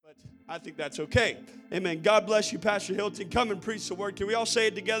I think that's okay. Amen. God bless you, Pastor Hilton. Come and preach the word. Can we all say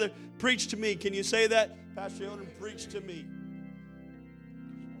it together? Preach to me. Can you say that? Pastor Hilton, preach to me.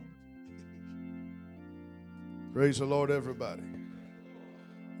 Praise the Lord, everybody.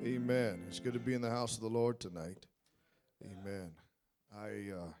 Amen. It's good to be in the house of the Lord tonight. Amen.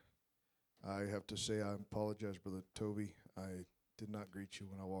 I have to say I apologize, Brother Toby. I did not greet you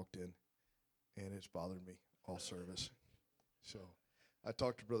when I walked in, and it's bothered me all service. So I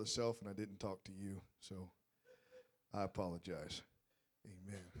talked to Brother Self, and I didn't talk to you, so I apologize.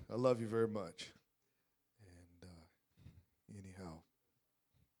 Amen. I love you very much. And anyhow,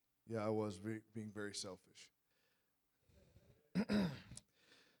 yeah, I was being very selfish.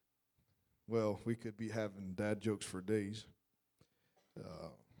 Well, we could be having dad jokes for days,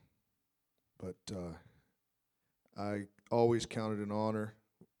 but I always counted an honor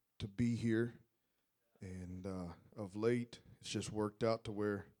to be here, and of late, it's just worked out to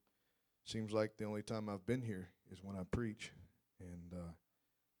where it seems like the only time I've been here is when I preach, and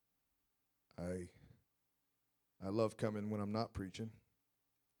I love coming when I'm not preaching,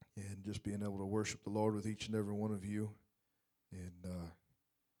 and just being able to worship the Lord with each and every one of you, and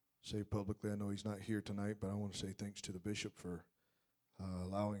say publicly, I know he's not here tonight, but I want to say thanks to the bishop for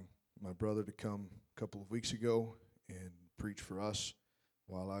allowing my brother to come a couple of weeks ago and preach for us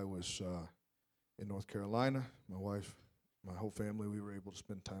while I was in North Carolina. My wife, my whole family, we were able to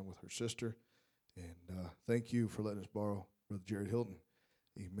spend time with her sister. And thank you for letting us borrow Brother Jared Hilton,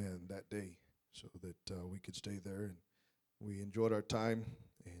 amen, that day so that we could stay there. And we enjoyed our time,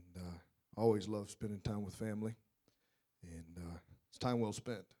 and always love spending time with family. And it's time well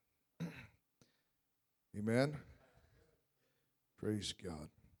spent. Amen. Praise God.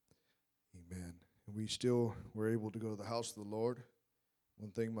 Amen. And we still were able to go to the house of the Lord.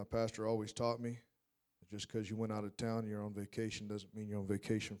 One thing my pastor always taught me, just because you went out of town, you're on vacation, doesn't mean you're on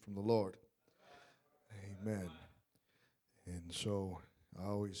vacation from the Lord. Amen. And so I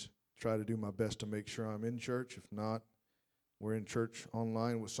always try to do my best to make sure I'm in church. If not, we're in church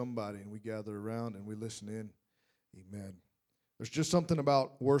online with somebody, and we gather around and we listen in. Amen. There's just something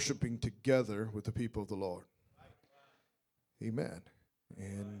about worshiping together with the people of the Lord. Amen.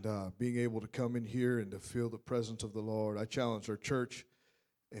 And being able to come in here and to feel the presence of the Lord. I challenged our church,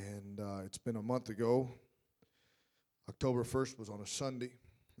 and it's been a month ago. October 1st was on a Sunday,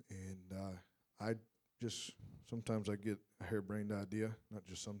 and sometimes I get a harebrained idea. Not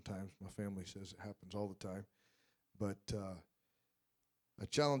just sometimes. My family says it happens all the time. But I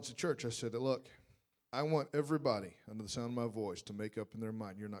challenged the church. I said, look, I want everybody under the sound of my voice to make up in their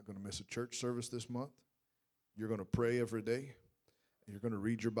mind, you're not going to miss a church service this month. You're going to pray every day. And you're going to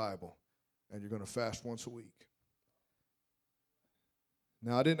read your Bible. And you're going to fast once a week.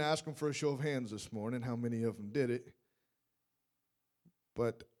 Now, I didn't ask them for a show of hands this morning, how many of them did it.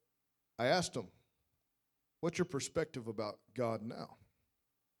 But I asked them, what's your perspective about God now?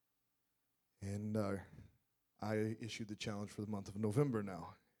 And I issued the challenge for the month of November now.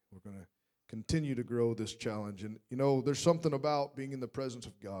 We're going to continue to grow this challenge. And, you know, there's something about being in the presence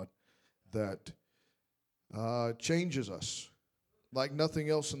of God that changes us like nothing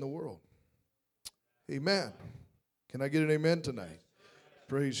else in the world. Amen. Can I get an amen tonight?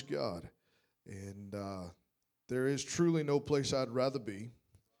 Praise God. And there is truly no place I'd rather be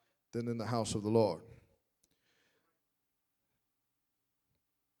than in the house of the Lord.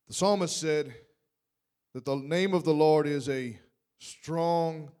 The psalmist said that the name of the Lord is a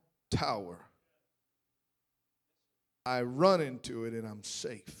strong tower. I run into it and I'm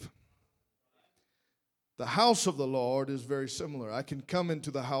safe. The house of the Lord is very similar. I can come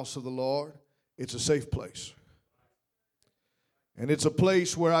into the house of the Lord. It's a safe place. And it's a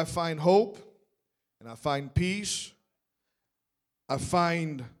place where I find hope and I find peace. I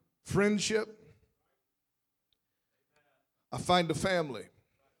find friendship. I find a family.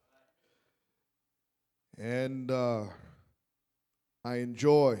 And I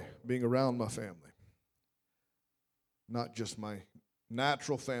enjoy being around my family. Not just my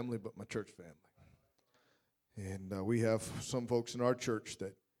natural family, but my church family. And we have some folks in our church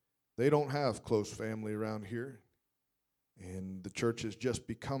that they don't have close family around here. And the church has just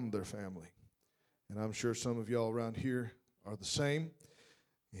become their family. And I'm sure some of y'all around here are the same.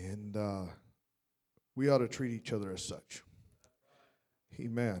 And we ought to treat each other as such.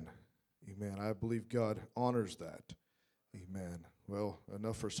 Amen. Amen. I believe God honors that. Amen. Well,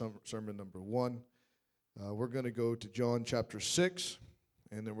 enough for sermon number 1. We're going to go to John chapter 6,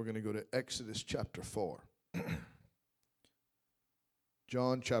 and then we're going to go to Exodus chapter 4.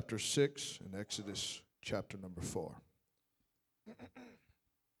 John chapter 6 and Exodus chapter number 4.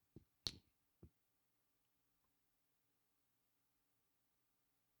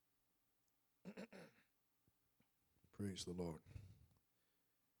 Praise the Lord.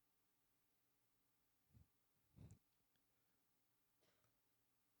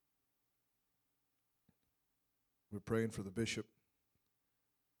 We're praying for the bishop,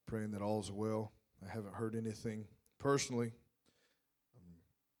 praying that all's well. I haven't heard anything personally.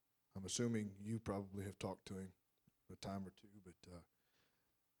 I'm assuming you probably have talked to him a time or two, but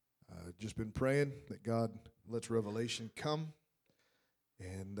just been praying that God lets revelation come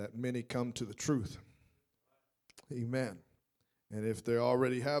and that many come to the truth. Amen. And if they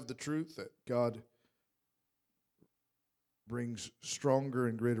already have the truth, that God brings stronger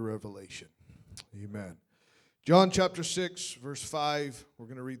and greater revelation. Amen. John chapter 6, verse 5. We're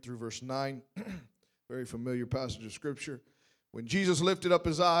going to read through verse 9. Very familiar passage of Scripture. When Jesus lifted up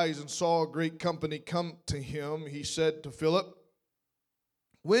his eyes and saw a great company come to him, he said to Philip,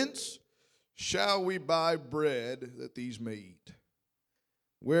 "Whence shall we buy bread that these may eat?"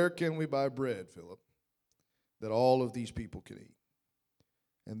 Where can we buy bread, Philip, that all of these people can eat?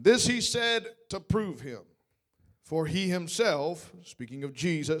 And this he said to prove him, for he himself, speaking of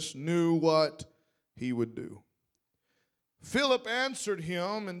Jesus, knew what he would do. Philip answered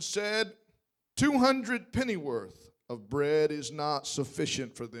him and said, 200 pennyworth of bread is not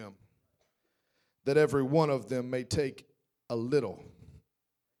sufficient for them, that every one of them may take a little.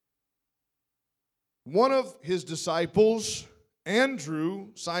 One of his disciples, Andrew,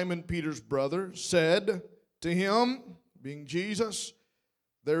 Simon Peter's brother, said to him, being Jesus,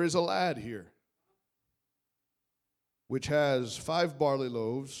 there is a lad here, which has 5 barley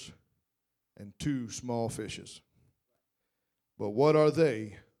loaves and 2 small fishes. But what are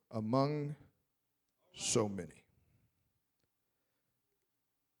they among so many?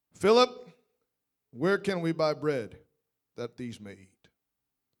 Philip, where can we buy bread that these may eat?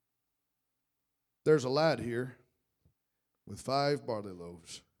 There's a lad here with 5 barley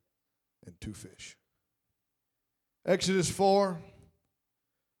loaves and 2 fish. Exodus 4,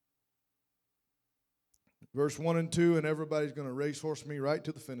 verse 1 and 2, and everybody's going to racehorse me right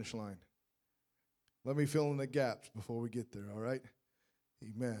to the finish line. Let me fill in the gaps before we get there, all right?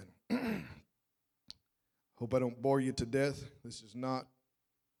 Amen. Hope I don't bore you to death. This is not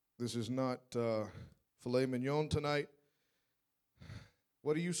filet mignon tonight.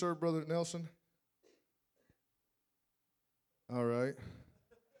 What do you serve, Brother Nelson? All right.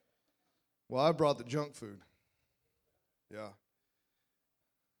 Well, I brought the junk food.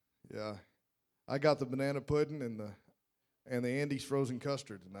 Yeah. I got the banana pudding and the Andy's frozen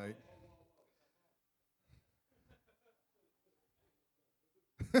custard tonight.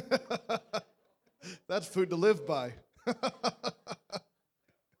 That's food to live by.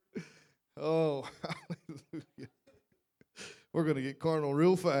 Oh, hallelujah. We're going to get carnal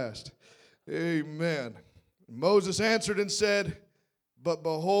real fast. Amen. Moses answered and said, but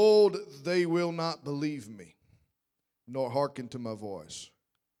behold, they will not believe me, nor hearken to my voice.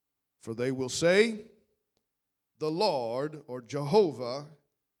 For they will say, the Lord, or Jehovah,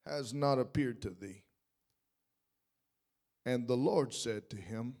 has not appeared to thee. And the Lord said to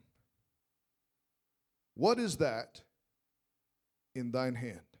him, what is that in thine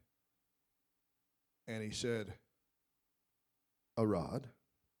hand? And he said, a rod.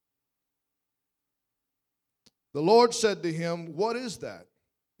 The Lord said to him, what is that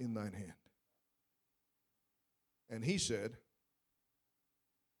in thine hand? And he said,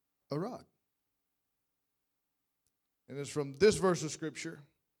 a rod. And it's from this verse of Scripture,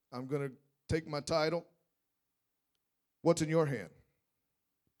 I'm going to take my title, what's in your hand?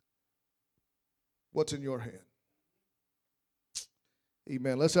 What's in your hand?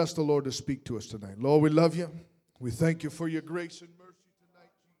 Amen. Let's ask the Lord to speak to us tonight. Lord, we love you. We thank you for your grace and mercy tonight,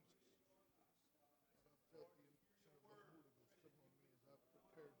 Jesus.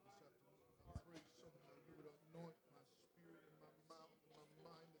 I pray somehow you would anoint my spirit and my mouth and my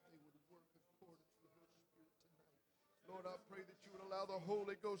mind, that they would work according to your spirit tonight. Lord, I pray that you would allow the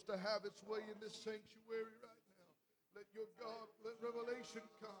Holy Ghost to have its way in this sanctuary right now. Let your God, let revelation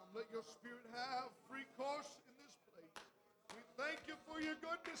come. Let your spirit have free course in this place. We thank you for your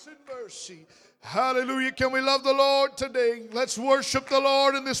goodness and mercy. Hallelujah. Can we love the Lord today? Let's worship the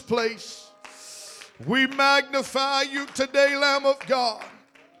Lord in this place. We magnify you today, Lamb of God.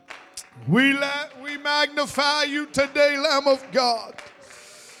 We magnify you today, Lamb of God.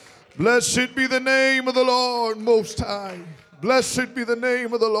 Blessed be the name of the Lord Most High. Blessed be the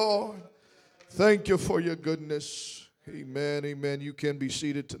name of the Lord. Thank you for your goodness. Amen, amen. You can be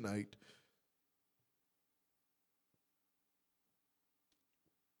seated tonight.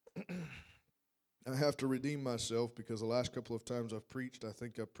 I have to redeem myself because the last couple of times I've preached, I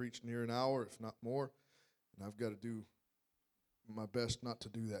think I've preached near an hour, if not more. And I've got to do my best not to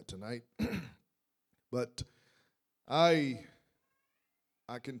do that tonight. But I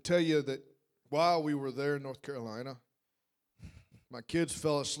can tell you that while we were there in North Carolina, my kids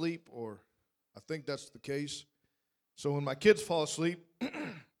fell asleep, or I think that's the case. So when my kids fall asleep,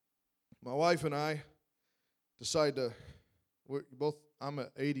 my wife and I decide to, I'm an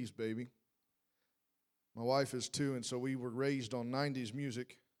 80s baby. My wife is too, and so we were raised on 90s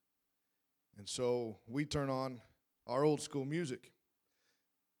music. And so we turn on our old school music.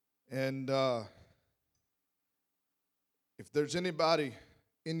 And if there's anybody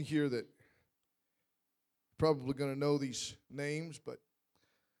in here that probably going to know these names, but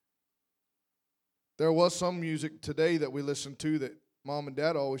there was some music today that we listened to that Mom and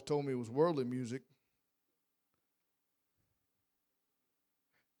Dad always told me was worldly music.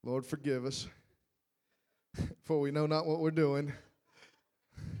 Lord, forgive us, for we know not what we're doing.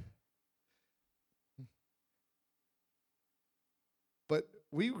 But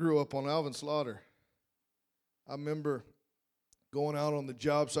we grew up on Alvin Slaughter. I remember going out on the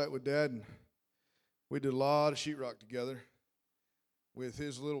job site with Dad, and we did a lot of sheetrock together with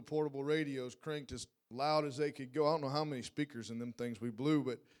his little portable radios cranked as loud as they could go. I don't know how many speakers in them things we blew,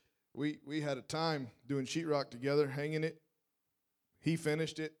 but we had a time doing sheetrock together, hanging it. He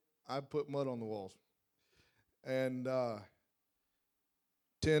finished it. I put mud on the walls. And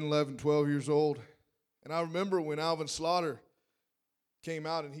 10, 11, 12 years old. And I remember when Alvin Slaughter came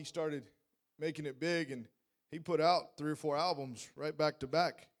out and he started making it big, and he put out 3 or 4 albums right back to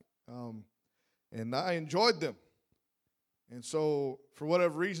back. And I enjoyed them. And so, for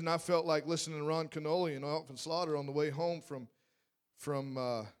whatever reason, I felt like listening to Ron Canoli and Alvin Slaughter on the way home from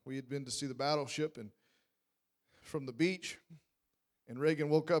we had been to see the Battleship and from the beach. And Reagan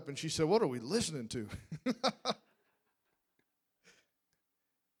woke up and she said, "What are we listening to?"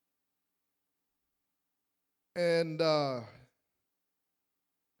 And I'm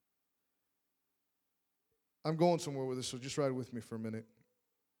going somewhere with this, so just ride with me for a minute.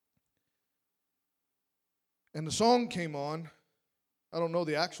 And the song came on. I don't know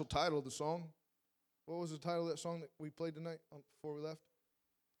the actual title of the song. What was the title of that song that we played tonight before we left?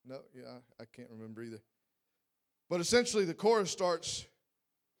 No, yeah, I can't remember either. But essentially the chorus starts,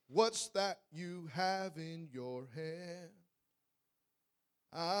 "What's that you have in your hand?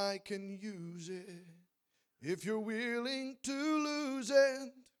 I can use it if you're willing to lose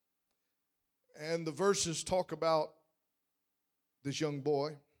it." And the verses talk about this young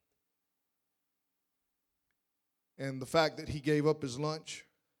boy and the fact that he gave up his lunch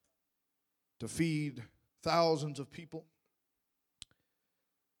to feed thousands of people.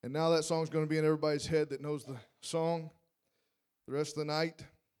 And now that song's going to be in everybody's head that knows the song the rest of the night.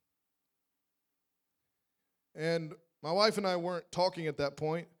 And my wife and I weren't talking at that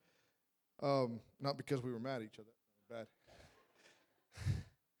point, not because we were mad at each other. Bad.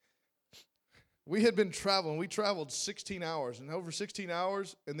 We had been traveling. We traveled 16 hours, and over 16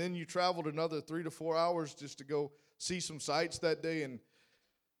 hours, and then you traveled another 3 to 4 hours just to go see some sights that day. And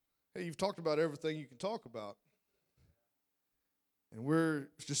hey, you've talked about everything you can talk about. And we're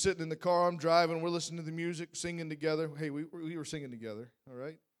just sitting in the car. I'm driving. We're listening to the music, singing together. Hey, we were singing together, all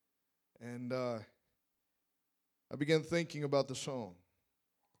right? And I began thinking about the song.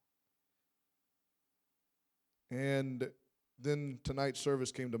 And then tonight's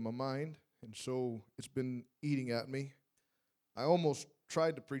service came to my mind, and so it's been eating at me. I almost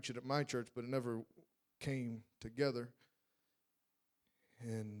tried to preach it at my church, but it never came together.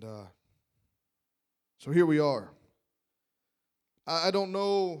 And so here we are. I don't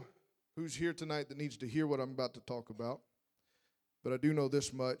know who's here tonight that needs to hear what I'm about to talk about, but I do know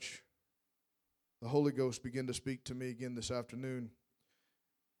this much. The Holy Ghost began to speak to me again this afternoon.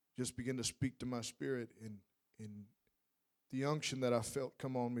 Just began to speak to my spirit, and the unction that I felt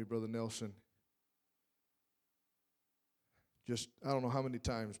come on me, Brother Nelson. Just, I don't know how many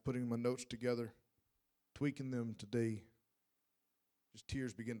times, putting my notes together, tweaking them today, just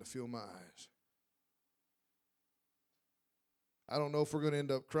tears begin to fill my eyes. I don't know if we're going to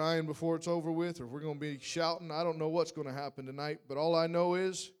end up crying before it's over with, or if we're going to be shouting. I don't know what's going to happen tonight, but all I know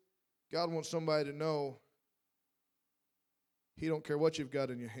is God wants somebody to know He don't care what you've got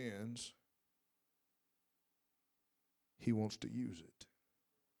in your hands. He wants to use it.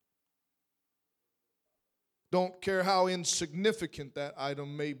 Don't care how insignificant that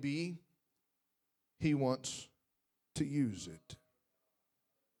item may be. He wants to use it.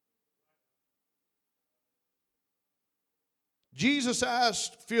 Jesus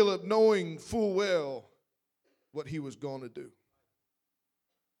asked Philip, knowing full well what he was going to do.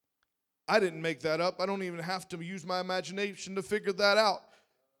 I didn't make that up. I don't even have to use my imagination to figure that out.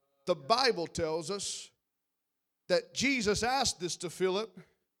 The Bible tells us that Jesus asked this to Philip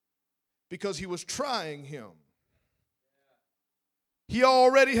because he was trying him. He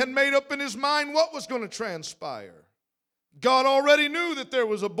already had made up in his mind what was going to transpire. God already knew that there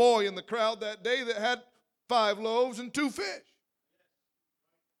was a boy in the crowd that day that had 5 loaves and 2 fish.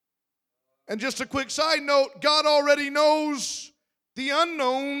 And just a quick side note, God already knows the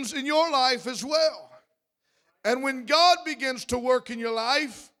unknowns in your life as well. And when God begins to work in your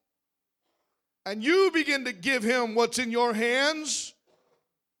life, and you begin to give him what's in your hands,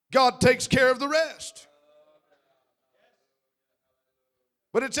 God takes care of the rest.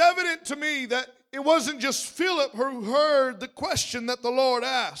 But it's evident to me that it wasn't just Philip who heard the question that the Lord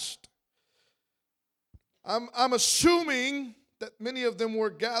asked. I'm assuming that many of them were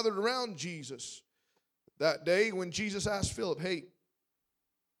gathered around Jesus that day when Jesus asked Philip, hey,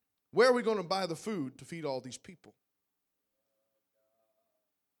 where are we going to buy the food to feed all these people?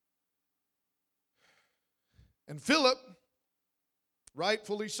 And Philip,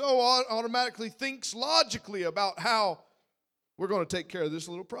 rightfully so, automatically thinks logically about how we're going to take care of this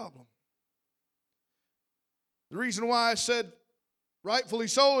little problem. The reason why I said rightfully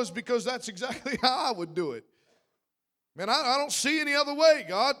so is because that's exactly how I would do it. Man, I don't see any other way,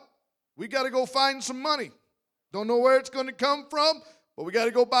 God. We got to go find some money. Don't know where it's going to come from, but we got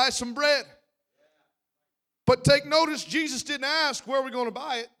to go buy some bread. But take notice, Jesus didn't ask where we're going to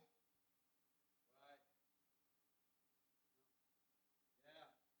buy it.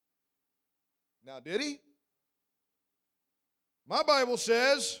 Now, did he? My Bible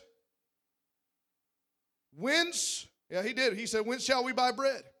says, whence, yeah, he did. He said, whence shall we buy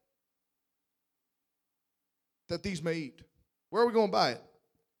bread that these may eat? Where are we going to buy it?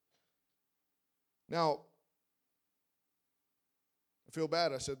 Now, I feel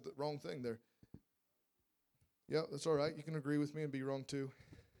bad. I said the wrong thing there. Yeah, that's all right. You can agree with me and be wrong too.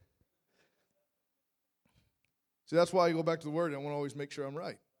 See, that's why I go back to the Word. I want to always make sure I'm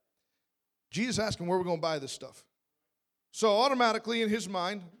right. Jesus asked him where we're going to buy this stuff. So automatically in his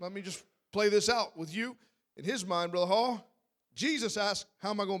mind, let me just play this out with you. In his mind, Brother Hall, Jesus asked, how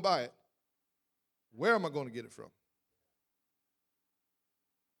am I going to buy it? Where am I going to get it from?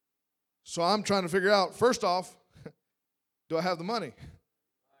 So I'm trying to figure out, first off, do I have the money?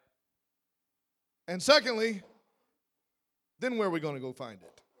 And secondly, then where are we going to go find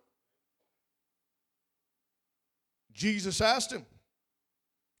it? Jesus asked him,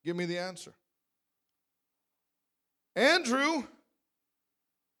 give me the answer. Andrew,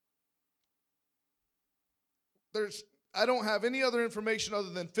 I don't have any other information other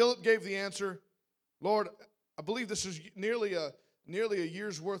than Philip gave the answer. Lord, I believe this is nearly a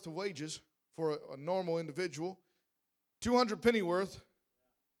year's worth of wages for a normal individual. 200 pennyworth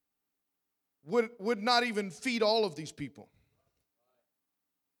would not even feed all of these people.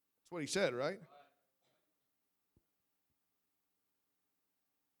 That's what he said, right?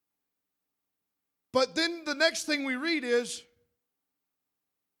 But then the next thing we read is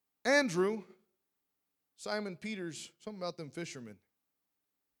Andrew, Simon Peter's, something about them fishermen.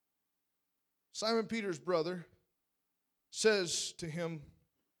 Simon Peter's brother says to him,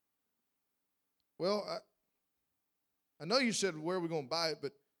 well, I know you said where are we going to buy it,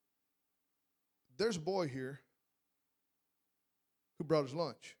 but there's a boy here who brought his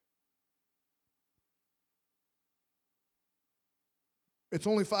lunch. It's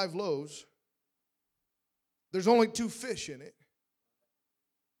only 5 loaves. There's only 2 fish in it.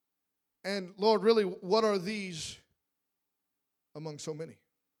 And Lord, really, what are these among so many?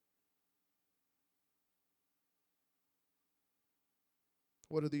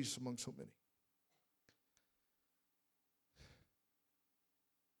 What are these among so many?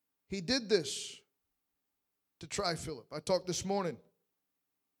 He did this to try Philip. I talked this morning.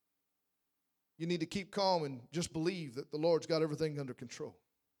 You need to keep calm and just believe that the Lord's got everything under control.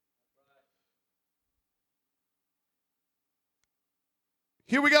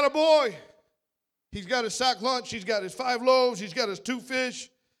 Here we got a boy. He's got his sack lunch. He's got his 5 loaves. He's got his 2 fish.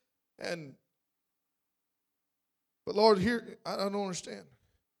 But Lord, here, I don't understand.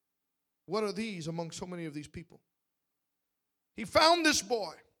 What are these among so many of these people? He found this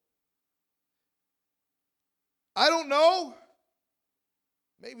boy. I don't know.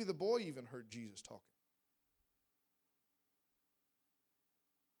 Maybe the boy even heard Jesus talking.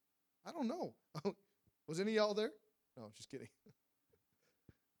 I don't know. Was any of y'all there? No, I'm just kidding.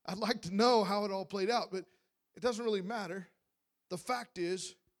 I'd like to know how it all played out, but it doesn't really matter. The fact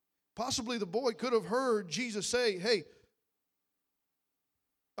is, possibly the boy could have heard Jesus say, hey,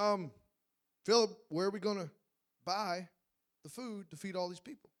 Philip, where are we going to buy the food to feed all these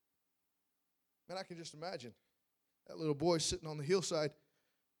people? Man, I can just imagine that little boy sitting on the hillside,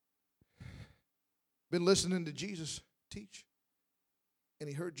 been listening to Jesus teach, and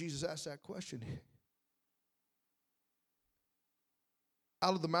he heard Jesus ask that question.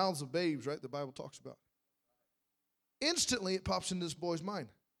 out of the mouths of babes, right? The Bible talks about. Instantly, it pops into this boy's mind.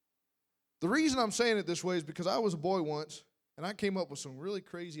 The reason I'm saying it this way is because I was a boy once, and I came up with some really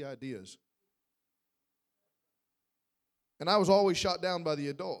crazy ideas. And I was always shot down by the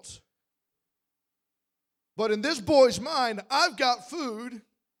adults. But in this boy's mind, I've got food,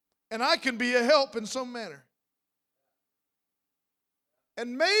 and I can be a help in some manner.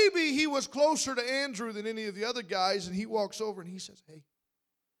 And maybe he was closer to Andrew than any of the other guys, and he walks over and he says, hey,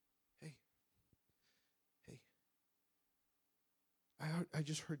 I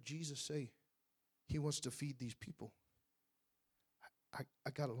just heard Jesus say he wants to feed these people. I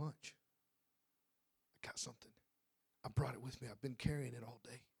got a lunch. I got something. I brought it with me. I've been carrying it all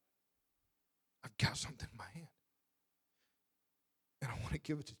day. I've got something in my hand. And I want to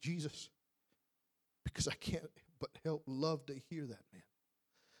give it to Jesus because I can't but help love to hear that, man.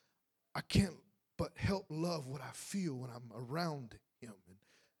 I can't but help love what I feel when I'm around him. And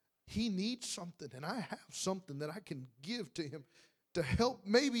he needs something, and I have something that I can give to him to help,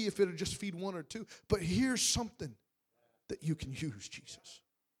 maybe if it'll just feed one or two. But here's something that you can use, Jesus.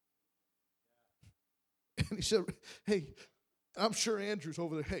 And he said, hey, I'm sure Andrew's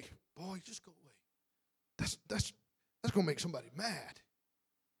over there. Hey, boy, just go away. That's going to make somebody mad.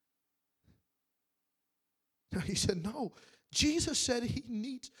 Now he said, no. Jesus said he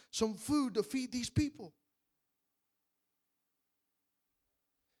needs some food to feed these people.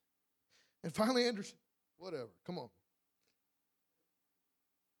 And finally Andrew said, whatever, come on.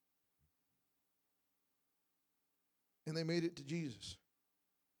 And they made it to Jesus.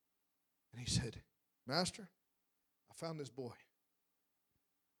 And he said, Master, I found this boy.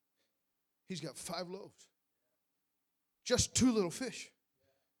 He's got 5 loaves. Just 2 little fish.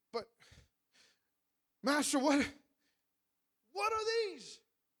 But, Master, what are these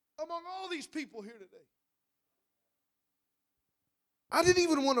among all these people here today? I didn't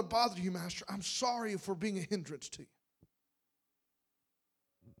even want to bother you, Master. I'm sorry for being a hindrance to you.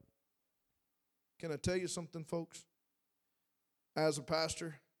 Can I tell you something, folks? As a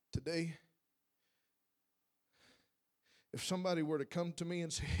pastor today, if somebody were to come to me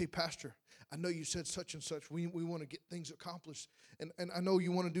and say, hey, Pastor, I know you said such and such. We want to get things accomplished. And I know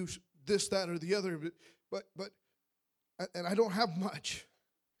you want to do this, that, or the other. But and I don't have much.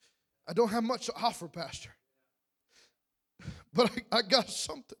 I don't have much to offer, Pastor. But I got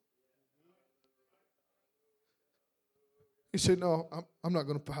something. He said, no, I'm not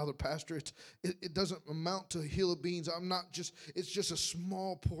going to bother, Pastor. It doesn't amount to a hill of beans. It's just a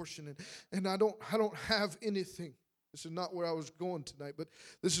small portion. And I don't have anything. This is not where I was going tonight, but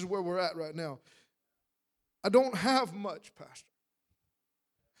this is where we're at right now. I don't have much, Pastor.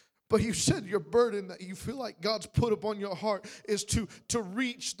 But you said your burden that you feel like God's put upon your heart is to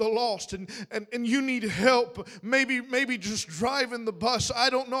reach the lost, and you need help. Maybe just driving the bus. I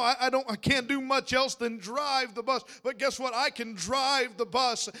don't know. I can't do much else than drive the bus. But guess what? I can drive the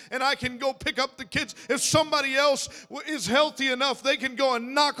bus and I can go pick up the kids. If somebody else is healthy enough, they can go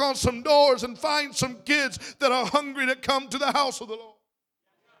and knock on some doors and find some kids that are hungry to come to the house of the Lord.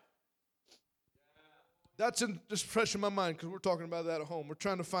 That's just fresh in my mind because we're talking about that at home. We're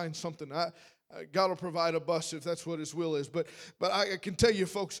trying to find something. God will provide a bus if that's what His will is. But I can tell you,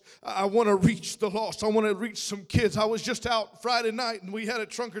 folks, I want to reach the lost. I want to reach some kids. I was just out Friday night, and we had a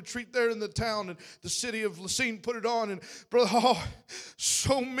trunk or treat there in the town, and the city of Lacine put it on. And, brother,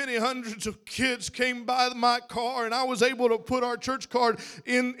 so many hundreds of kids came by my car, and I was able to put our church card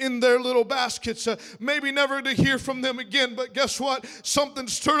in their little baskets. Maybe never to hear from them again, but guess what? Something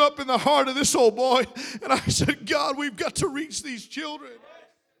stirred up in the heart of this old boy, and I said, God, we've got to reach these children.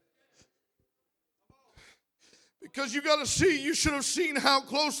 Because you got to see, you should have seen how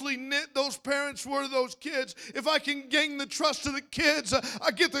closely knit those parents were to those kids. If I can gain the trust of the kids,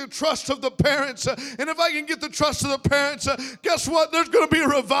 I get the trust of the parents. And if I can get the trust of the parents, guess what? There's going to be a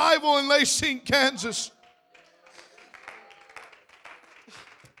revival in Lacine, Kansas.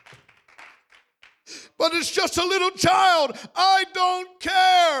 But it's just a little child. I don't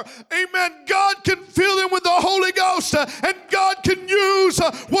care. Amen. God can fill him with the Holy Ghost. And God can use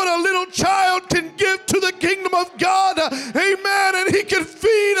what a little child can give to the kingdom of God. Amen. And He can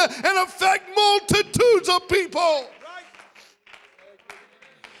feed and affect multitudes of people.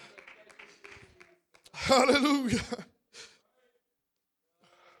 Hallelujah.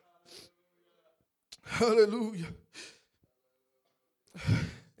 Hallelujah.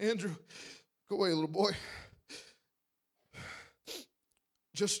 Andrew, go away, little boy.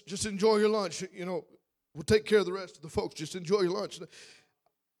 Just enjoy your lunch. You know, we'll take care of the rest of the folks. Just enjoy your lunch.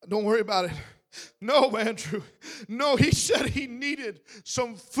 Don't worry about it. No, Andrew. No, he said he needed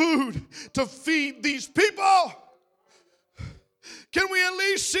some food to feed these people. Can we at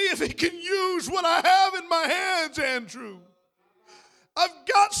least see if he can use what I have in my hands, Andrew? I've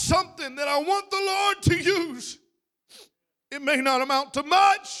got something that I want the Lord to use. It may not amount to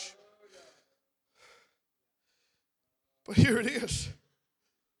much, but here it is.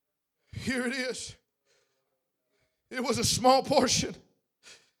 Here it is. It was a small portion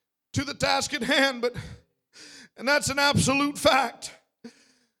to the task at hand, and that's an absolute fact.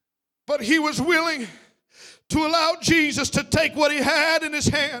 But he was willing to allow Jesus to take what he had in his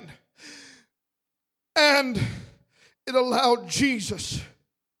hand, and it allowed Jesus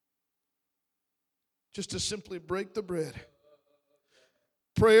just to simply break the bread,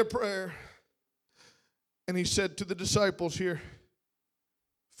 pray a prayer, and he said to the disciples here,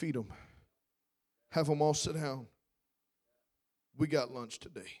 feed them. Have them all sit down. We got lunch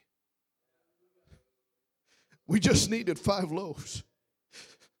today. We just needed 5 loaves.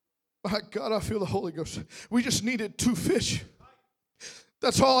 My God, I feel the Holy Ghost. We just needed 2 fish.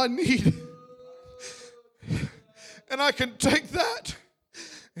 That's all I need. And I can take that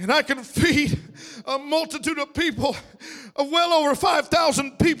and I can feed a multitude of people, of well over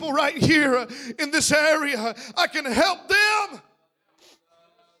 5,000 people right here in this area. I can help them.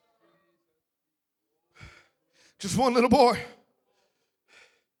 Just one little boy.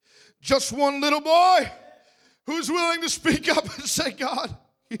 Just one little boy who's willing to speak up and say, God,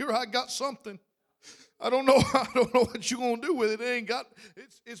 here I got something. I don't know what you're gonna do with it. It ain't got.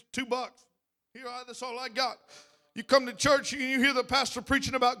 It's $2. Here, that's all I got. You come to church and you hear the pastor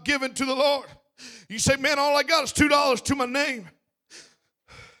preaching about giving to the Lord. You say, man, all I got is $2 to my name.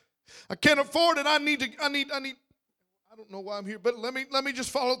 I can't afford it. I need. I don't know why I'm here, but let me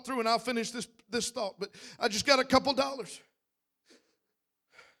just follow through and I'll finish this thought. But I just got a couple dollars.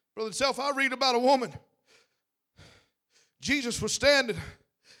 Brother Self, I read about a woman. Jesus was standing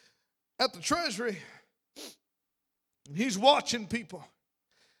at the treasury, and he's watching people.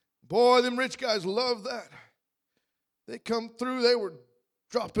 Boy, them rich guys love that. They come through, they were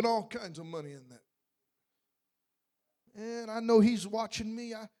dropping all kinds of money in that. And I know he's watching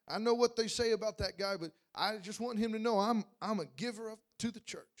me. I know what they say about that guy, but I just want him to know I'm a giver to the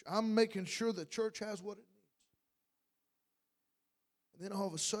church. I'm making sure the church has what it needs. And then all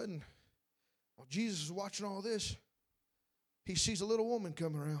of a sudden, while Jesus is watching all this, he sees a little woman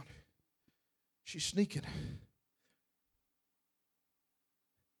come around. She's sneaking.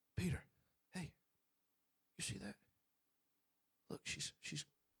 Peter, hey, you see that? Look,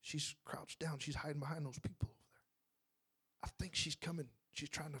 she's crouched down. She's hiding behind those people over there. I think she's coming. She's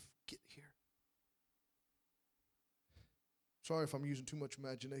trying to get here. Sorry if I'm using too much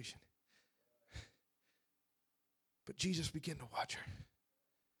imagination. But Jesus began to watch her.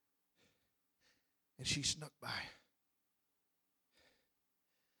 And she snuck by.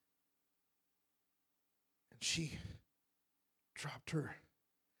 And she dropped her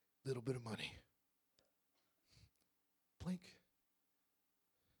little bit of money. Blink.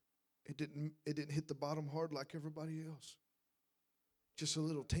 It didn't hit the bottom hard like everybody else. Just a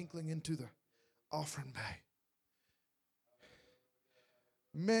little tinkling into the offering bag.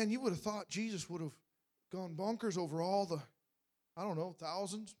 Man, you would have thought Jesus would have gone bonkers over all the, I don't know,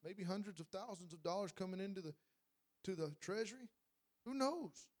 thousands, maybe hundreds of thousands of dollars coming into the treasury. Who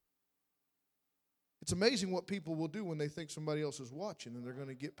knows? It's amazing what people will do when they think somebody else is watching and they're going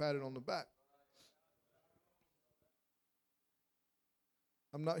to get patted on the back.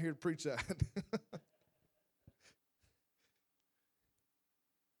 I'm not here to preach that.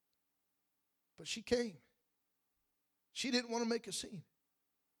 But she came. She didn't want to make a scene.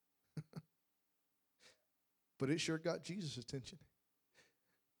 But it sure got Jesus' attention.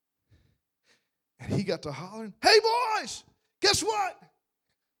 And he got to hollering, hey boys, guess what?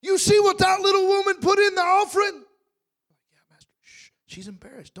 You see what that little woman put in the offering? Yeah, Master, shh, she's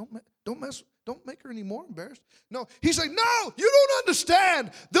embarrassed. Don't make her any more embarrassed. No, he's like, no, you don't understand.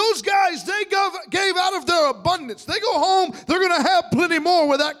 Those guys, they gave out of their abundance. They go home, they're going to have plenty more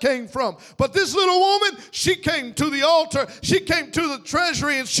where that came from. But this little woman, she came to the altar, she came to the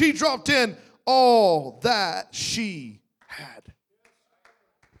treasury, and she dropped in all that she had.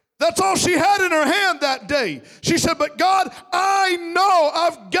 That's all she had in her hand that day. She said, but God, I know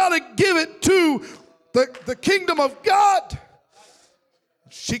I've got to give it to the kingdom of God.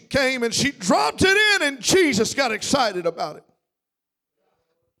 She came and she dropped it in, and Jesus got excited about it.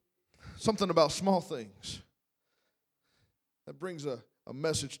 Something about small things. That brings a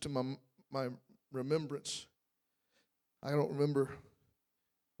message to my remembrance. I don't remember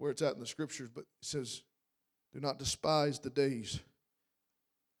where it's at in the scriptures, but it says, do not despise the days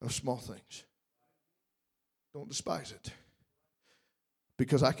of small things. Don't despise it.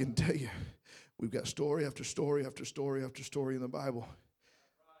 Because I can tell you, We've got story after story after story after story in the Bible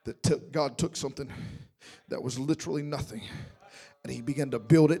that God took something that was literally nothing, and he began to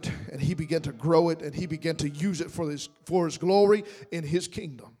build it, and he began to grow it, and he began to use it for his glory in his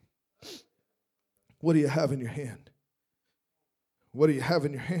kingdom. What do you have in your hand? What do you have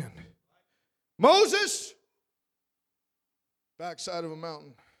in your hand? Moses, backside of a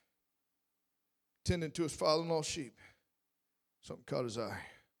mountain, tending to his father-in-law's sheep. Something caught his eye.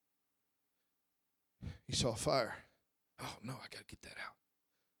 He saw fire. Oh, no, I got to get that out.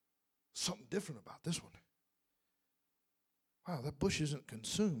 Something different about this one. Wow, that bush isn't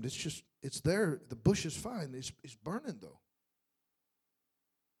consumed. It's there. The bush is fine. It's burning, though.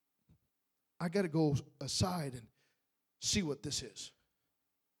 I got to go aside and see what this is.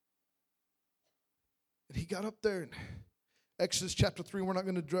 And he got up there in Exodus chapter 3. We're not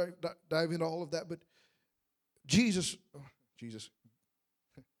going to dive into all of that, but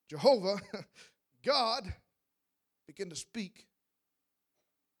Jehovah, God, began to speak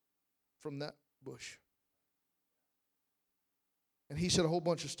from that bush. And he said a whole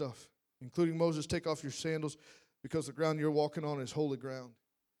bunch of stuff, including Moses, take off your sandals because the ground you're walking on is holy ground.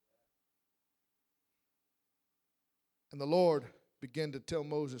 And the Lord began to tell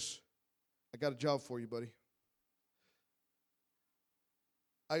Moses, I got a job for you, buddy.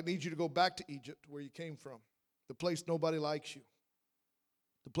 I need you to go back to Egypt, where you came from, the place nobody likes you,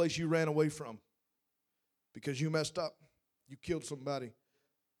 the place you ran away from because you messed up. You killed somebody.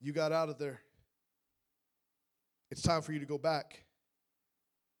 You got out of there. It's time for you to go back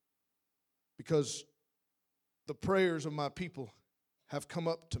because the prayers of my people have come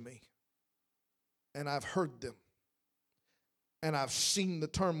up to me, and I've heard them. And I've seen the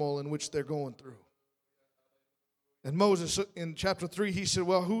turmoil in which they're going through. And Moses, in chapter 3, he said,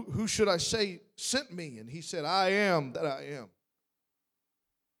 well, who should I say sent me? And he said, I am that I am.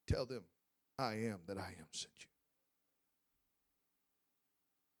 Tell them, I am that I am sent you.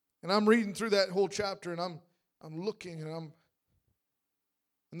 And I'm reading through that whole chapter, and I'm looking, and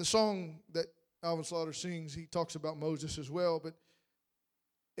the song that Alvin Slaughter sings, he talks about Moses as well, but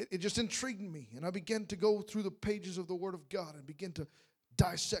it just intrigued me, and I began to go through the pages of the Word of God and begin to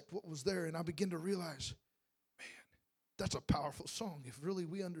dissect what was there, and I began to realize, man, that's a powerful song if really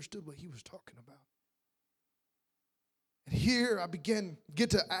we understood what he was talking about. And here I get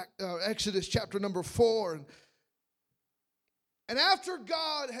to Exodus chapter number 4, and after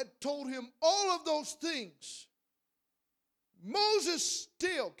God had told him all of those things, Moses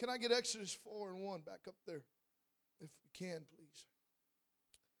still, can I get Exodus 4:1 back up there, if we can, please?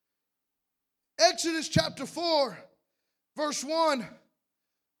 Exodus chapter 4, verse 1,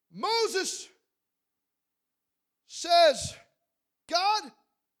 Moses says, God,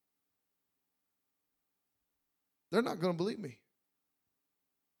 they're not going to believe me.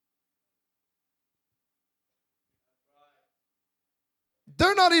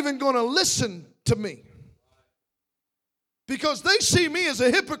 They're not even going to listen to me because they see me as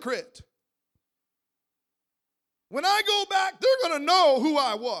a hypocrite. When I go back, they're going to know who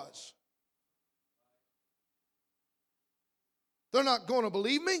I was. They're not going to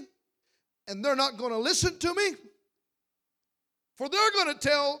believe me, and they're not going to listen to me, for they're going to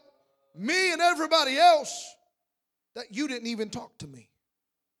tell me and everybody else that you didn't even talk to me.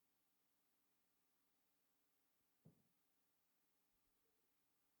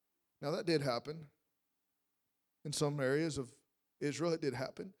 Now, that did happen. In some areas of Israel, it did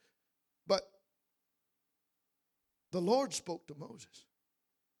happen. But the Lord spoke to Moses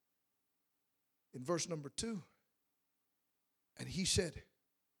in verse number 2. And he said,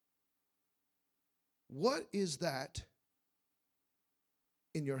 what is that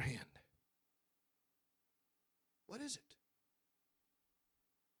in your hand? What is it?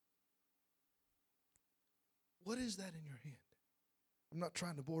 What is that in your hand? I'm not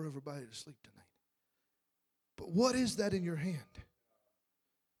trying to bore everybody to sleep tonight. But what is that in your hand?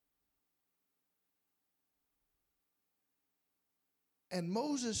 And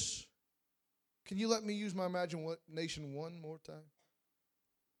Moses, can you let me use my imagination one more time?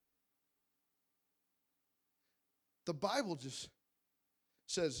 The Bible just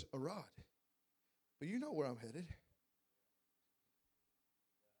says a rod. But you know where I'm headed.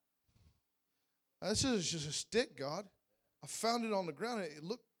 This is just a stick, God. I found it on the ground. It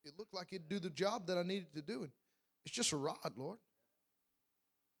looked like it'd do the job that I needed to do. And it's just a rod, Lord.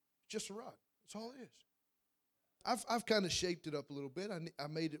 It's just a rod. That's all it is. I've kind of shaped it up a little bit. I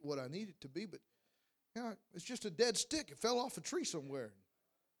made it what I needed to be, but it's just a dead stick. It fell off a tree somewhere.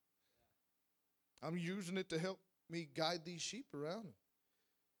 I'm using it to help me guide these sheep around.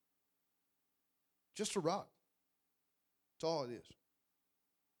 Just a rod. That's all it is.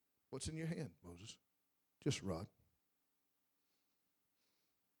 What's in your hand, Moses? Just a rod.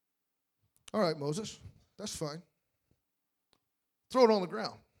 All right, Moses, that's fine. Throw it on the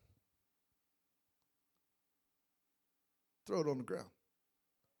ground. Throw it on the ground.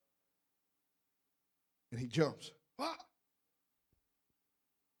 And he jumps. What?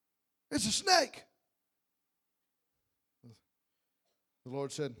 It's a snake. The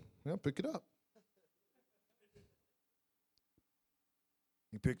Lord said, well, pick it up.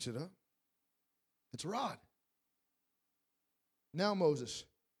 He picks it up. It's a rod. Now, Moses,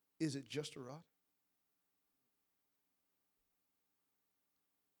 is it just a rod?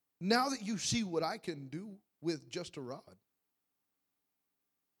 Now that you see what I can do with just a rod,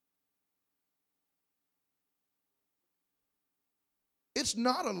 it's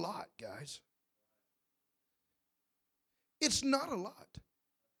not a lot, guys. It's not a lot.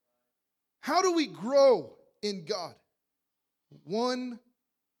 How do we grow in God? One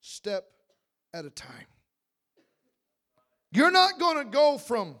step at a time. You're not going to go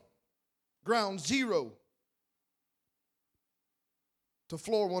from ground zero to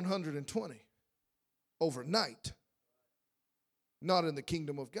floor 120 overnight. Not in the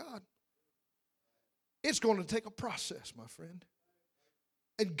kingdom of God. It's going to take a process, my friend.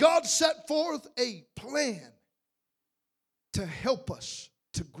 And God set forth a plan to help us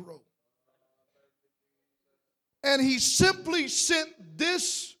to grow. And he simply sent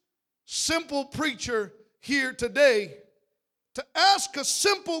this simple preacher here today to ask a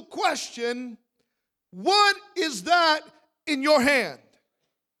simple question: what is that in your hand?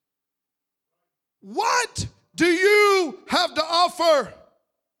 What do you have to offer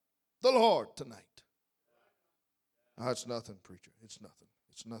the Lord tonight? Oh, it's nothing, preacher. It's nothing.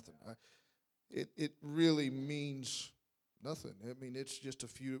 It's nothing. It really means nothing. I mean, it's just a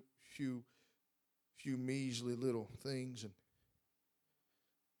few measly little things, and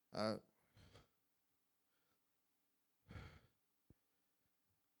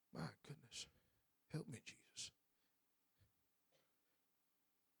my goodness, help me, Jesus.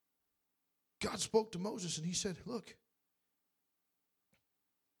 God spoke to Moses, and he said, look,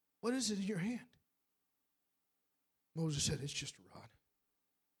 what is it in your hand? Moses said, it's just a rod.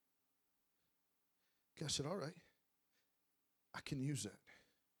 God said, all right, I can use that.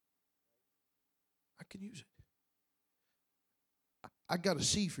 I can use it. I got a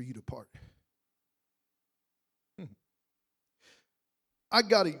sea for you to part. I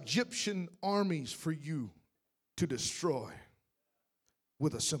got Egyptian armies for you to destroy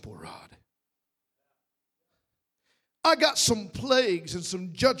with a simple rod. I got some plagues and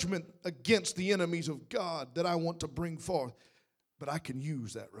some judgment against the enemies of God that I want to bring forth, but I can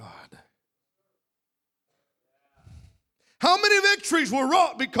use that rod. How many victories were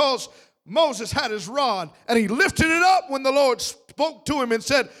wrought because Moses had his rod and he lifted it up when the Lord spoke to him and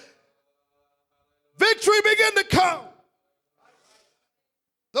said, victory began to come.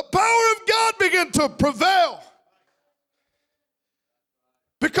 The power of God began to prevail.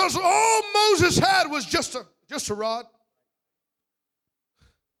 Because all Moses had was just a rod.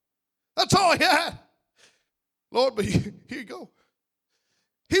 That's all he had. Lord, but here you go.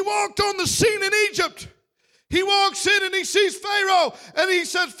 He walked on the scene in Egypt. He walks in and he sees Pharaoh, and he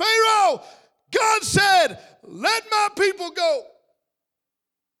said, Pharaoh, God said, let my people go.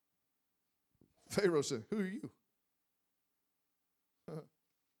 Pharaoh said, who are you?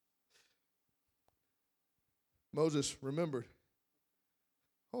 Moses remembered,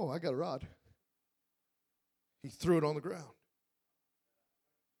 oh, I got a rod. He threw it on the ground.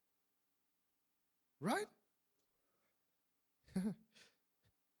 Right?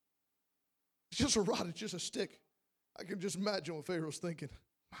 It's just a rod. It's just a stick. I can just imagine what Pharaoh's thinking.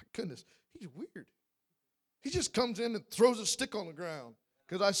 My goodness, he's weird. He just comes in and throws a stick on the ground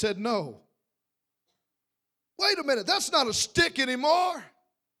because I said no. Wait a minute, that's not a stick anymore.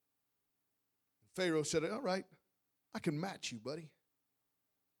 Pharaoh said, all right, I can match you, buddy.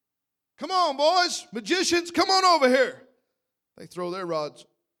 Come on, boys, magicians, come on over here. They throw their rods,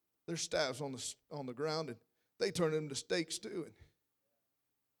 their staffs on the ground, and they turn them into stakes too.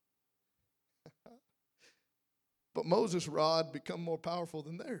 But Moses' rod become more powerful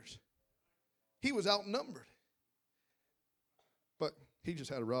than theirs. He was outnumbered. But he just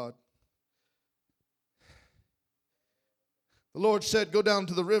had a rod. The Lord said, go down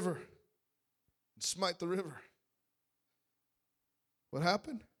to the river and smite the river. What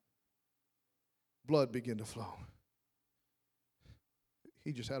happened? Blood began to flow.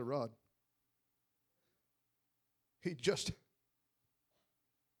 He just had a rod.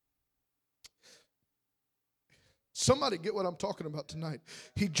 Somebody get what I'm talking about tonight.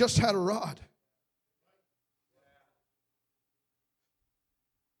 He just had a rod.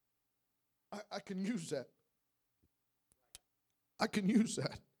 I can use that. I can use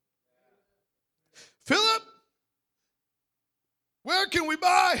that. Philip, where can we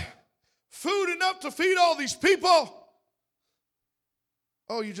buy food enough to feed all these people?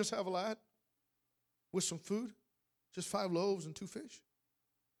 Oh, you just have a lad with some food? Just 5 loaves and 2 fish?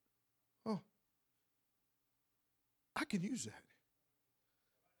 Oh, I can use that.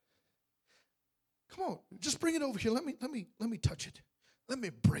 Come on, just bring it over here. Let me touch it. Let me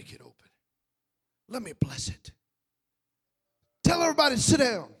break it open. Let me bless it. Tell everybody to sit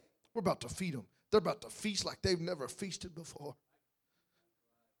down. We're about to feed them. They're about to feast like they've never feasted before.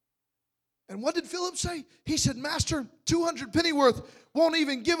 And what did Philip say? He said, Master, 200 pennyworth won't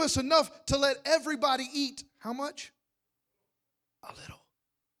even give us enough to let everybody eat. How much? A little.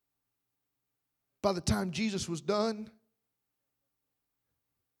 By the time Jesus was done,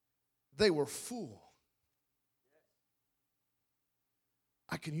 they were full.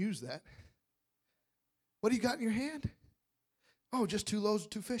 I can use that. What do you got in your hand? Oh, just 2 loaves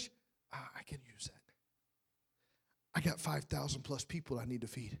and 2 fish. I can use that. I got 5,000 plus people I need to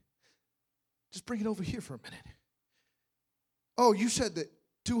feed. Just bring it over here for a minute. Oh, you said that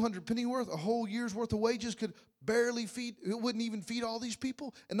 200 pennyworth, a whole year's worth of wages could barely feed, it wouldn't even feed all these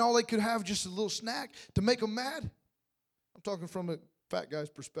people, and all they could have just a little snack to make them mad? I'm talking from a fat guy's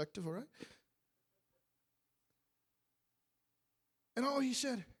perspective, all right? And all he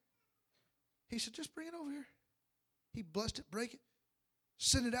said, just bring it over here. He blessed it, break it,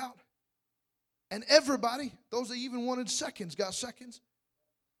 sent it out. And everybody, those that even wanted seconds, got seconds.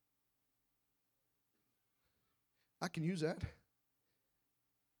 I can use that.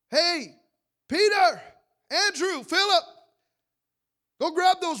 Hey, Peter, Andrew, Philip, go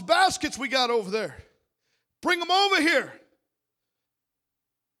grab those baskets we got over there. Bring them over here.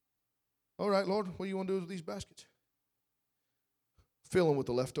 All right, Lord, what do you want to do with these baskets? Fill them with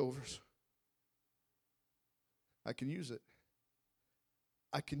the leftovers. I can use it.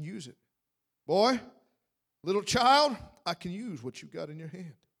 I can use it. Boy, little child, I can use what you got in your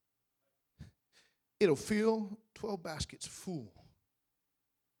hand. It'll fill 12 baskets full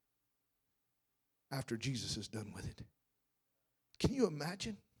after Jesus is done with it. Can you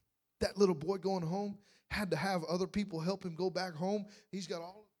imagine that little boy going home? Had to have other people help him go back home. He's got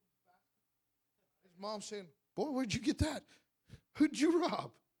all of his mom saying, boy, where'd you get that? Who'd you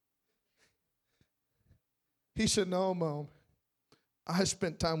rob? He said, no, Mom, I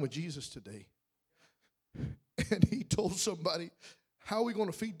spent time with Jesus today. And he told somebody, how are we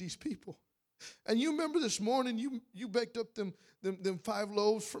going to feed these people? And you remember this morning, you baked up them 5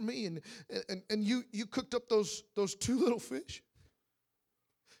 loaves for me, and you cooked up those 2 little fish.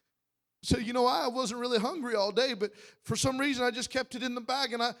 So, I wasn't really hungry all day, but for some reason I just kept it in the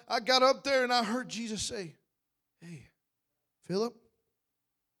bag, and I got up there and I heard Jesus say, hey, Philip,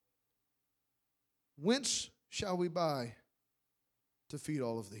 whence shall we buy to feed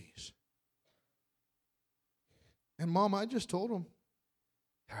all of these? And Mom, I just told him,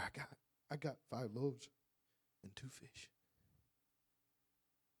 I got 5 loaves and 2 fish.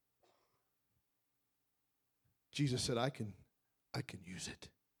 Jesus said, I can use it.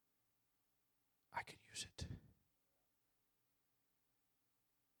 I can use it.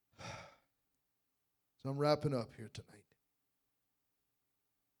 So I'm wrapping up here tonight.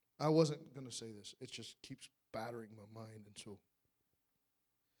 I wasn't going to say this. It just keeps battering my mind. And so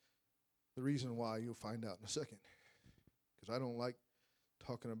the reason why you'll find out in a second. Because I don't like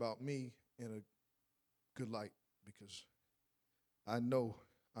talking about me in a good light, because I know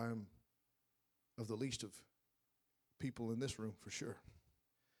I'm of the least of people in this room for sure.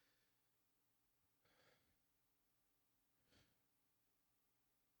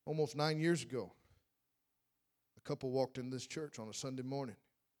 Almost 9 years ago, a couple walked in this church on a Sunday morning,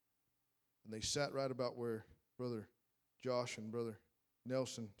 and they sat right about where Brother Josh and Brother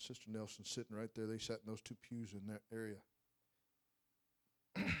Nelson, Sister Nelson, sitting right there. They sat in those 2 pews in that area.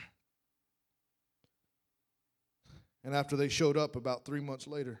 And after they showed up about 3 months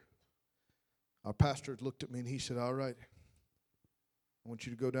later, our pastor looked at me and he said, all right, I want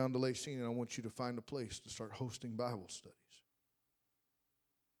you to go down to Lacey and I want you to find a place to start hosting Bible studies.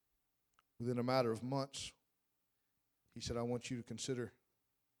 Within a matter of months, he said, I want you to consider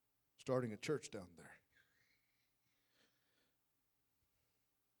starting a church down there.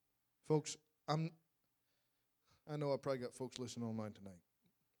 Folks, I know I probably got folks listening online tonight.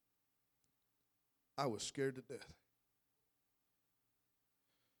 I was scared to death.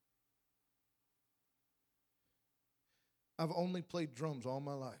 I've only played drums all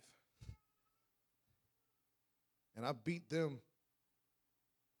my life. And I beat them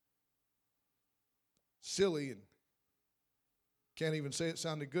silly and can't even say it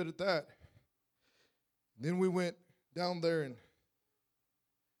sounded good at that. Then we went down there and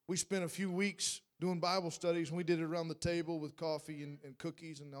we spent a few weeks doing Bible studies, and we did it around the table with coffee and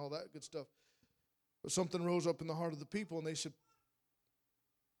cookies and all that good stuff. But something rose up in the heart of the people, and they said,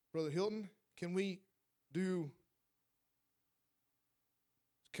 Brother Hilton, can we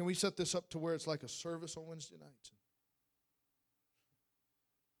set this up to where it's like a service on Wednesday nights?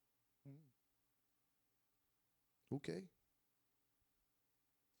 Okay.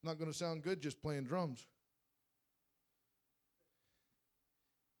 Not going to sound good just playing drums.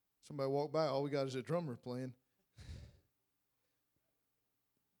 Somebody walked by, all we got is a drummer playing.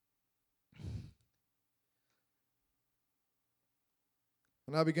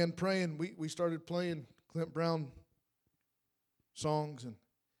 And I began praying. We started playing Clint Brown songs, and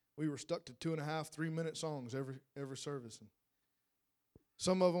we were stuck to 2.5, 3-minute songs every service. And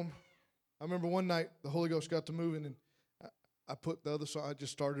some of them, I remember one night the Holy Ghost got to moving, and I put the other song, I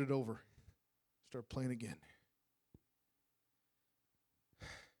just started it over. Started playing again.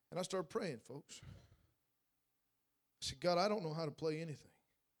 And I started praying, folks. I said, God, I don't know how to play anything.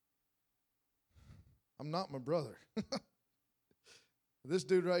 I'm not my brother. This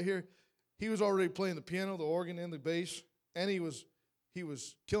dude right here, he was already playing the piano, the organ, and the bass, and he was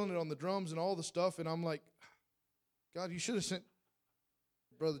killing it on the drums and all the stuff. And I'm like, God, you should have sent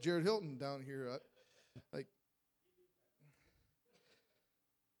Brother Jared Hilton down here.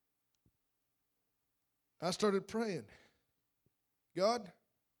 I started praying. God,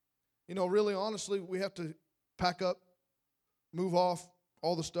 really honestly, we have to pack up, move off,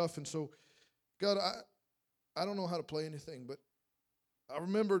 all the stuff. And so, God, I don't know how to play anything, but I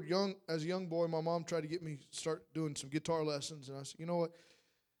remember as a young boy, my mom tried to get me to start doing some guitar lessons. And I said, you know what?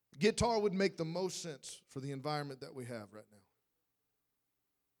 Guitar would make the most sense for the environment that we have right now.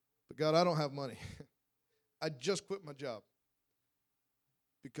 But God, I don't have money. I just quit my job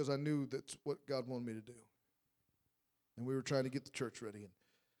because I knew that's what God wanted me to do. And we were trying to get the church ready. And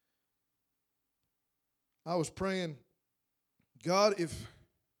I was praying, God, if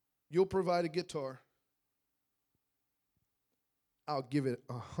you'll provide a guitar, I'll give it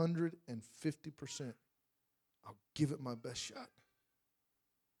 150%. I'll give it my best shot.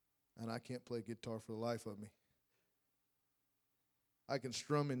 And I can't play guitar for the life of me. I can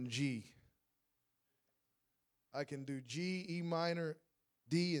strum in G. I can do G, E minor,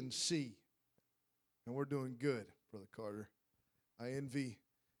 D, and C. And we're doing good, Brother Carter. I envy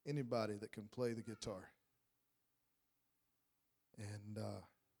anybody that can play the guitar. And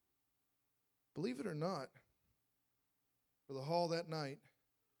believe it or not, for the hall that night,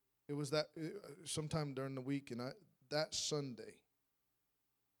 it was sometime during the week, and that Sunday,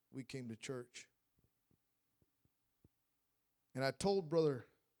 we came to church. And I told Brother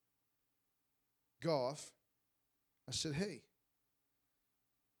Goff, I said, hey.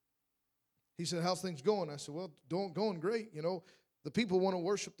 He said, how's things going? I said, well, going great. The people want to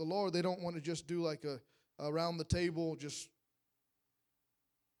worship the Lord. They don't want to just do like a around the table, just,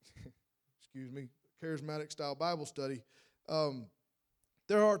 excuse me, charismatic style Bible study.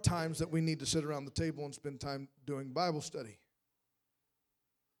 There are times that we need to sit around the table and spend time doing Bible study.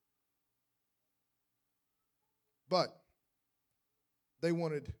 But they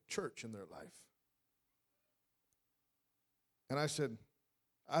wanted church in their life. And I said,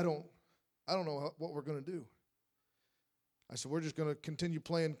 I don't know what we're going to do. I said, we're just going to continue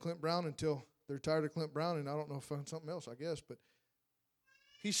playing Clint Brown until they're tired of Clint Brown, and I don't know if find something else, I guess. But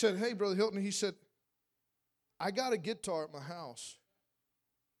he said, hey, Brother Hilton, he said, I got a guitar at my house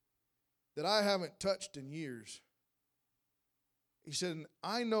that I haven't touched in years. He said, and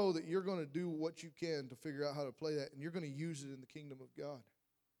I know that you're going to do what you can to figure out how to play that, and you're going to use it in the kingdom of God.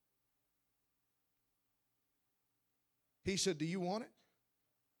 He said, do you want it?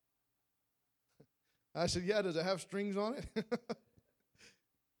 I said, yeah, does it have strings on it?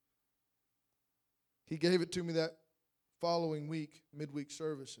 He gave it to me that following week, midweek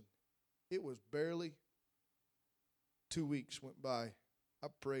service, and it was barely 2 weeks went by. I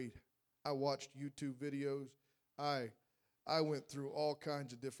prayed. I watched YouTube videos. I went through all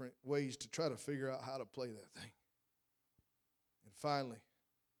kinds of different ways to try to figure out how to play that thing. And finally,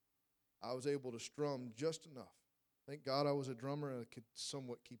 I was able to strum just enough. Thank God I was a drummer and I could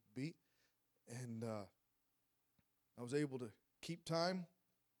somewhat keep a beat. And I was able to keep time,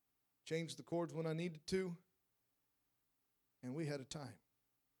 change the chords when I needed to, and we had a time.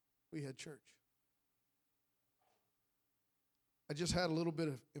 We had church. I just had a little bit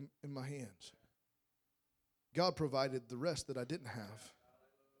in my hands. God provided the rest that I didn't have.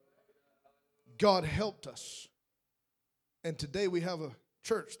 God helped us. And today we have a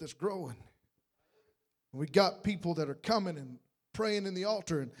church that's growing. We got people that are coming and praying in the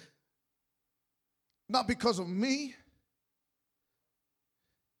altar. And not because of me.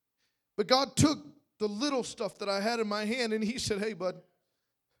 But God took the little stuff that I had in my hand and he said, hey, bud,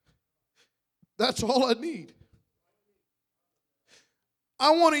 that's all I need.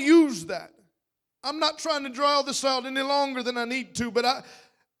 I want to use that. I'm not trying to draw this out any longer than I need to, but I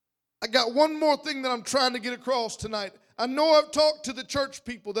got one more thing that I'm trying to get across tonight. I know I've talked to the church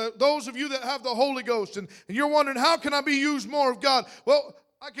people, those of you that have the Holy Ghost, and you're wondering, how can I be used more of God? Well,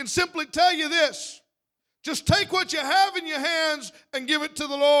 I can simply tell you this. Just take what you have in your hands and give it to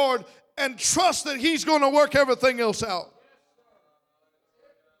the Lord and trust that he's going to work everything else out.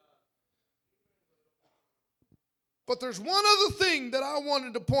 But there's one other thing that I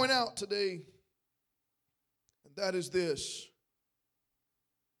wanted to point out today, and that is this.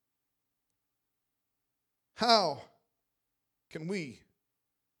 How can we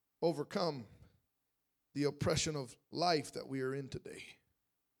overcome the oppression of life that we are in today?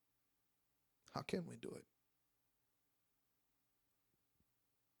 How can we do it?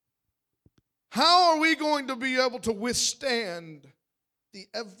 How are we going to be able to withstand the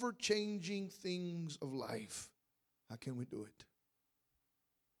ever-changing things of life? How can we do it?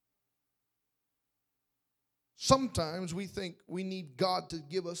 Sometimes we think we need God to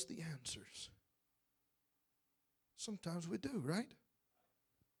give us the answers. Sometimes we do, right?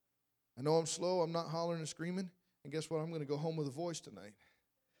 I know I'm slow, I'm not hollering and screaming, and guess what? I'm going to go home with a voice tonight.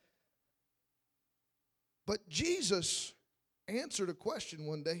 But Jesus answered a question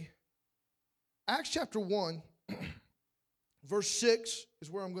one day. Acts chapter 1, verse 6 is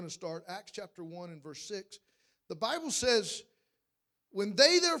where I'm going to start. Acts chapter 1 and verse 6. The Bible says, when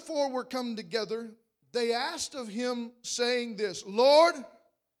they therefore were come together, they asked of him, saying this, Lord,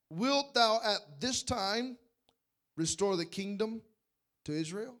 wilt thou at this time restore the kingdom to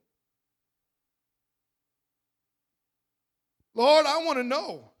Israel? Lord, I want to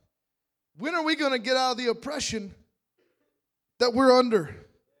know, when are we going to get out of the oppression that we're under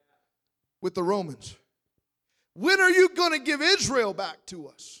with the Romans? When are you going to give Israel back to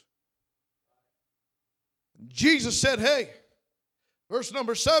us? Jesus said, hey, verse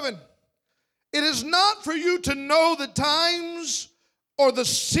number 7, it is not for you to know the times or the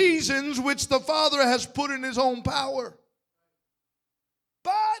seasons which the Father has put in his own power.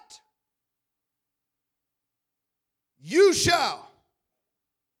 But you shall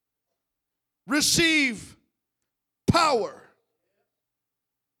receive power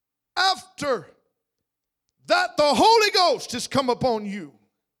after that the Holy Ghost has come upon you.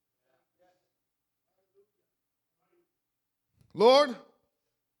 Lord,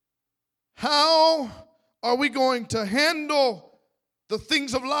 how are we going to handle the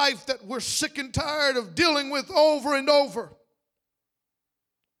things of life that we're sick and tired of dealing with over and over?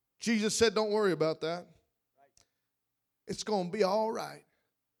 Jesus said, don't worry about that. It's going to be all right.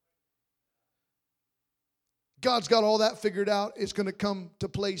 God's got all that figured out. It's going to come to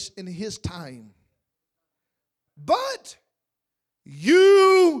place in his time. But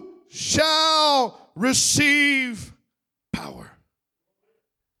you shall receive power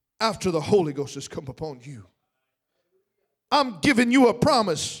after the Holy Ghost has come upon you. I'm giving you a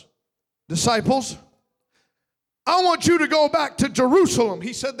promise, disciples. I want you to go back to Jerusalem.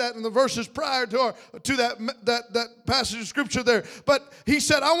 He said that in the verses prior to that passage of scripture there. But he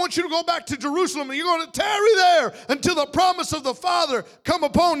said, I want you to go back to Jerusalem, and you're going to tarry there until the promise of the Father come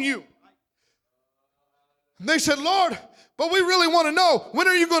upon you. And they said, Lord, but we really want to know, when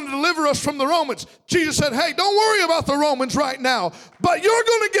are you going to deliver us from the Romans? Jesus said, hey, don't worry about the Romans right now, but you're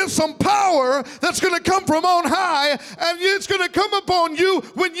going to get some power that's going to come from on high, and it's going to come upon you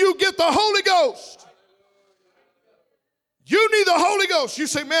when you get the Holy Ghost. You need the Holy Ghost. You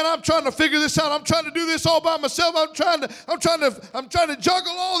say, man, I'm trying to figure this out. I'm trying to do this all by myself. I'm trying to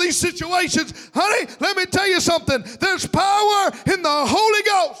juggle all these situations. Honey, let me tell you something. There's power in the Holy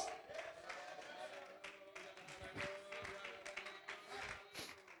Ghost.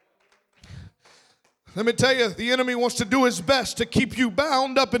 Let me tell you, the enemy wants to do his best to keep you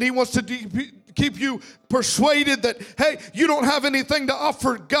bound up, and he wants to keep you persuaded that, hey, you don't have anything to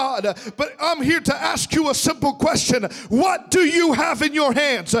offer God. But I'm here to ask you a simple question. What do you have in your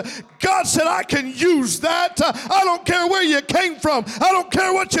hands? God said, I can use that. I don't care where you came from. I don't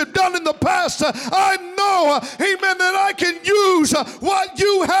care what you've done in the past. I know, amen, that I can use what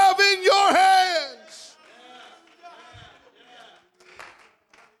you have in your hands.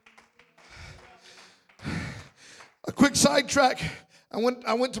 A quick sidetrack. I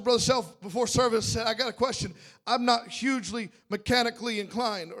went to Brother Self before service, said, I got a question. I'm not hugely mechanically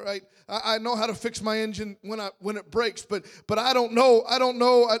inclined, all right? I know how to fix my engine when it breaks, but I don't know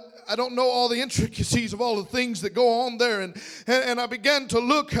all the intricacies of all the things that go on there. And I began to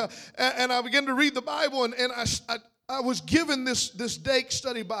look and I began to read the Bible, and I was given this Dake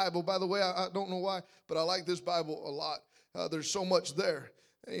Study Bible. By the way, I don't know why, but I like this Bible a lot. There's so much there.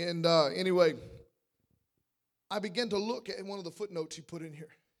 And anyway, I began to look at one of the footnotes he put in here.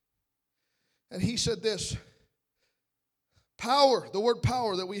 And he said this: power, the word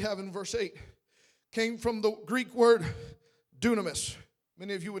power that we have in verse 8, came from the Greek word dunamis.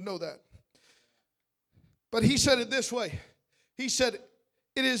 Many of you would know that. But he said it this way. He said,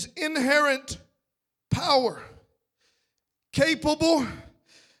 it is inherent power capable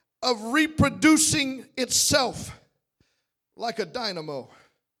of reproducing itself like a dynamo.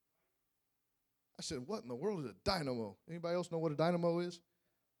 I said, what in the world is a dynamo? Anybody else know what a dynamo is?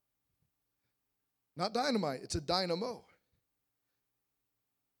 Not dynamite, it's a dynamo.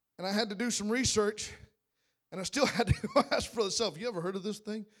 And I had to do some research, and I still had to ask Brother Self, you ever heard of this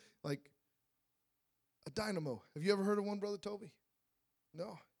thing? Like a dynamo. Have you ever heard of one, Brother Toby?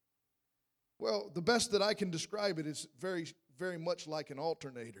 No. Well, the best that I can describe it is very, very much like an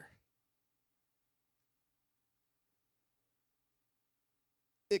alternator.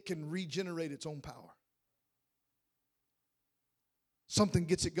 It can regenerate its own power. Something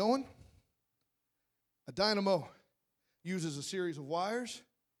gets it going. A dynamo uses a series of wires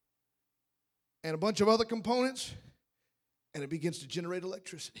and a bunch of other components, and it begins to generate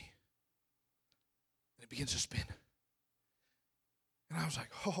electricity. And it begins to spin. And I was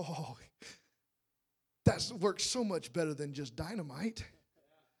like, oh, that works so much better than just dynamite.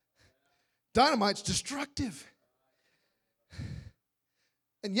 Dynamite's destructive.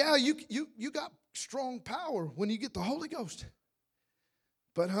 And yeah, you got strong power when you get the Holy Ghost.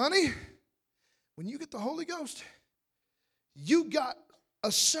 But honey, when you get the Holy Ghost, you got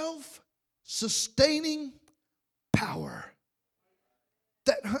a self-sustaining power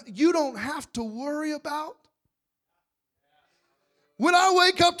that you don't have to worry about. When I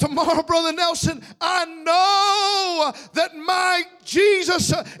wake up tomorrow, Brother Nelson, I know that my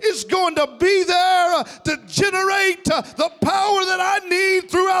Jesus is going to be there to generate the power that I need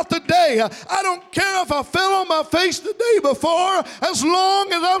throughout the day. I don't care if I fell on my face the day before, as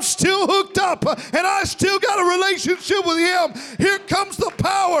long as I'm still hooked up and I still got a relationship with Him. Here comes the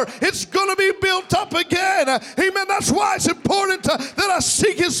power. It's going to be built up again. Amen. That's why it's important that I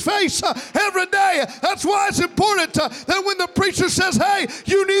seek His face every day. That's why it's important that when the preacher says, hey,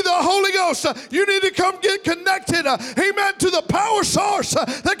 you need the Holy Ghost, you need to come get connected, amen, to the power source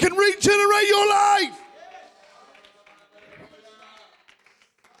that can regenerate your life.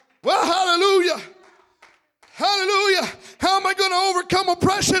 Well, hallelujah. Hallelujah. How am I going to overcome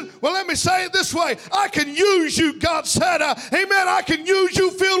oppression? Well, let me say it this way. I can use you, God said. Amen. I can use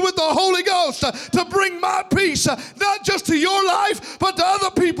you filled with the Holy Ghost to bring my peace, not just to your life, but to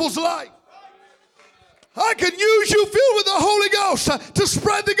other people's life. I can use you filled with the Holy Ghost to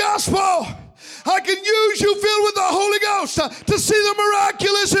spread the gospel. I can use you filled with the Holy Ghost to see the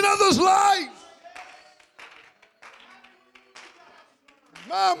miraculous in others' lives.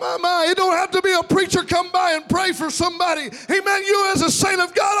 My. It don't have to be a preacher come by and pray for somebody. Amen. You as a saint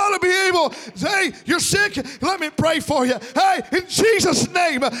of God ought to be able to say, hey, you're sick? Let me pray for you. Hey, in Jesus'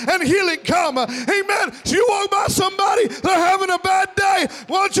 name, and healing come. Amen. So you walk by somebody, they're having a bad day.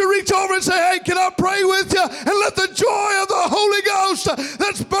 Why don't you reach over and say, hey, can I pray with you? And let the joy of the Holy Ghost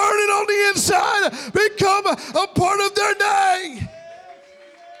that's burning on the inside become a part of their day.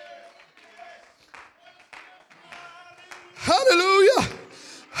 Hallelujah.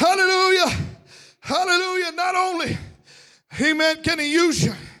 Hallelujah. Hallelujah. Not only, amen, can He use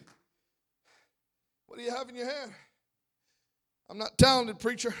you. What do you have in your hand? I'm not talented,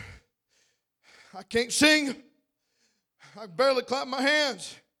 preacher. I can't sing. I barely clap my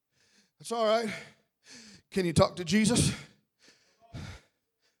hands. That's all right. Can you talk to Jesus?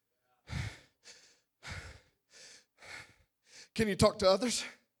 Can you talk to others?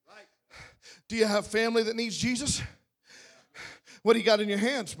 Do you have family that needs Jesus? What do you got in your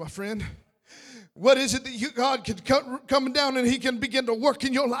hands, my friend? What is it that God can come down and He can begin to work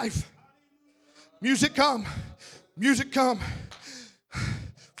in your life? Music come. Music come.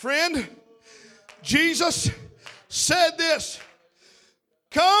 Friend, Jesus said this: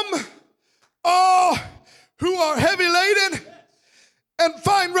 come all who are heavy laden and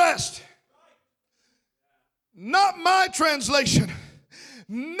find rest. Not my translation,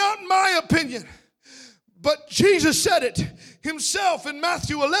 not my opinion, but Jesus said it Himself in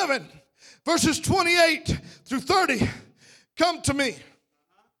Matthew 11, verses 28 through 30. Come to me.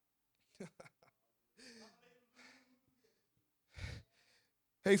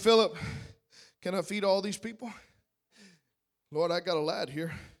 Hey, Philip, can I feed all these people? Lord, I got a lad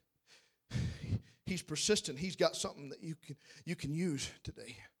here. He's persistent. He's got something that you can use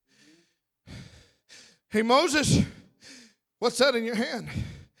today. Hey, Moses, what's that in your hand?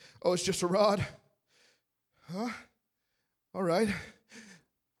 Oh, it's just a rod. Huh? All right.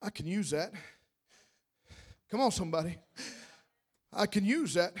 I can use that. Come on, somebody. I can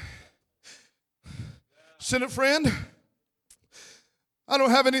use that. Senate friend, I don't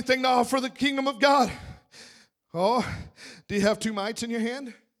have anything to offer the kingdom of God. Oh, do you have 2 mites in your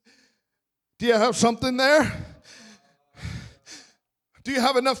hand? Do you have something there? Do you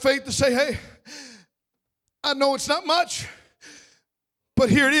have enough faith to say, hey, I know it's not much, but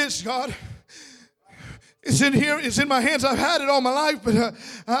here it is, God. It's in here. It's in my hands. I've had it all my life, but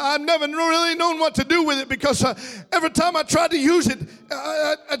I've never really known what to do with it because every time I tried to use it,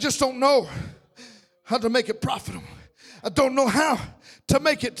 I just don't know how to make it profitable. I don't know how to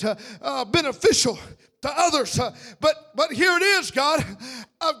make it beneficial to others. But here it is, God.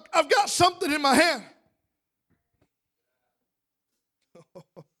 I've got something in my hand.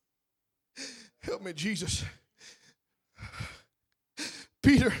 Help me, Jesus.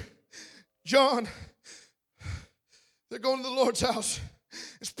 Peter, John, they're going to the Lord's house.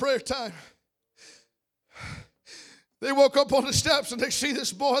 It's prayer time. They woke up on the steps and they see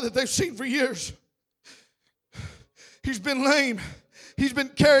this boy that they've seen for years. He's been lame. He's been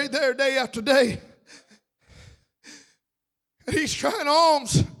carried there day after day. And he's crying,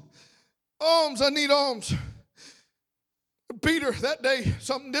 alms. Alms, I need alms. Peter, that day,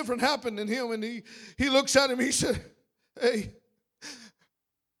 something different happened in him. And he looks at him, he said, hey,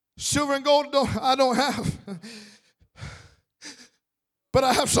 silver and gold I don't have. But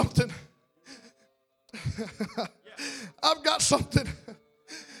I have something. I've got something.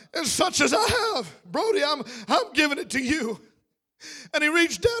 And such as I have, Brody, I'm giving it to you. And he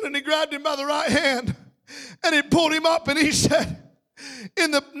reached down and he grabbed him by the right hand. And he pulled him up and he said,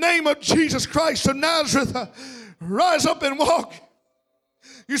 in the name of Jesus Christ of Nazareth, rise up and walk.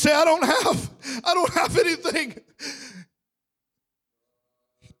 You say, I don't have anything.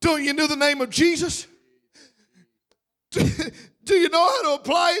 Do you know the name of Jesus? Do you know how to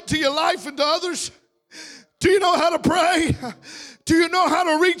apply it to your life and to others? Do you know how to pray? Do you know how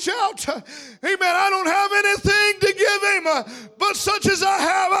to reach out? Amen. I don't have anything to give him, but such as I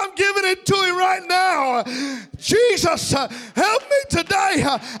have, I'm giving it to him right now. Jesus, help me today.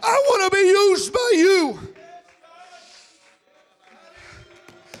 I want to be used by you.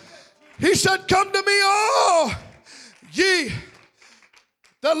 He said, come to me, all ye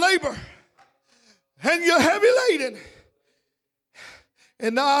that labor and you're heavy laden,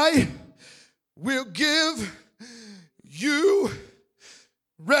 and I will give you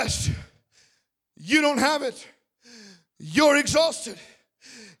rest. You don't have it. You're exhausted.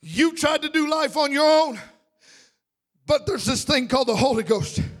 You tried to do life on your own, but there's this thing called the Holy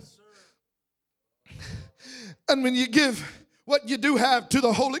Ghost. And when you give what you do have to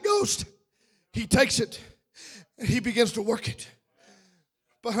the Holy Ghost, he takes it and he begins to work it.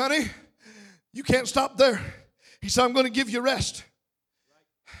 But honey, you can't stop there. He said, I'm going to give you rest.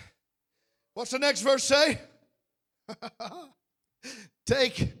 What's the next verse say?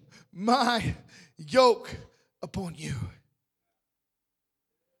 Take my yoke upon you.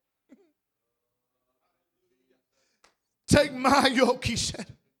 Take my yoke, he said.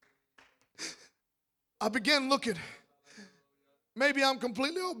 I began looking. Maybe I'm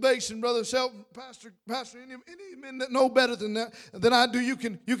completely off base, and Brother Selton, Pastor, any men that know better than that than I do, you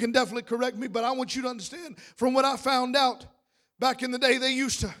can definitely correct me. But I want you to understand, from what I found out, back in the day, they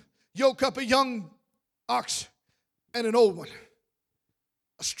used to yoke up a young ox and an old one,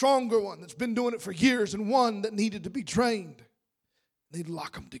 a stronger one that's been doing it for years, and one that needed to be trained. They'd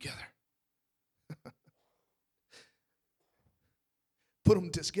lock them together, put them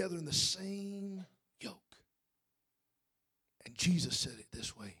together in the same yoke. And Jesus said it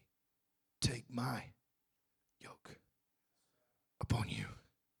this way: take my yoke upon you.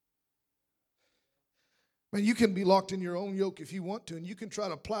 Man, you can be locked in your own yoke if you want to, and you can try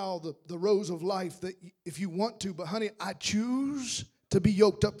to plow the rows of life that if you want to, but honey, I choose to be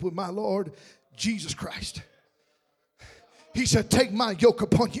yoked up with my Lord Jesus Christ. He said, take my yoke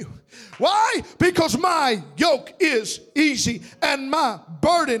upon you. Why? Because my yoke is easy and my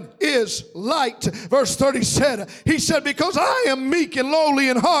burden is light. Verse 30 said, he said, because I am meek and lowly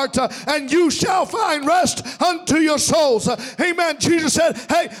in heart, and you shall find rest unto your souls. Amen. Jesus said,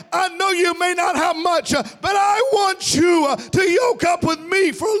 hey, I know you may not have much, but I want you to yoke up with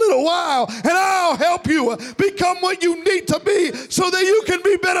me for a little while, and I'll help you become what you need to be so that you can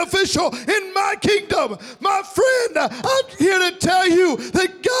be beneficial in my kingdom. My friend, I'm here to tell you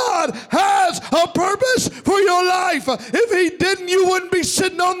that God has a purpose for your life. If he didn't, you wouldn't be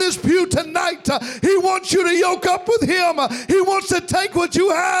sitting on this pew tonight. He wants you to yoke up with him. He wants to take what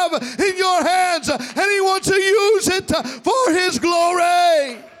you have in your hands and he wants to use it for his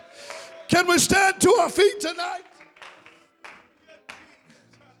glory. Can we stand to our feet tonight?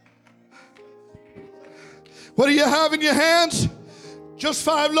 What do you have in your hands? Just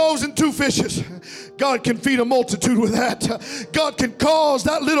 5 loaves and 2 fishes. God can feed a multitude with that. God can cause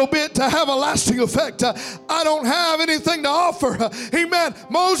that little bit to have a lasting effect. I don't have anything to offer. Amen.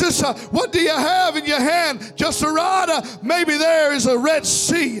 Moses, what do you have in your hand? Just a rod? Maybe there is a Red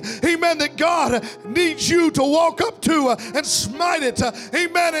Sea. Amen. That God needs you to walk up to and smite it.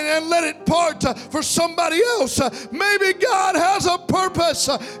 Amen. And let it part for somebody else. Maybe God has a purpose.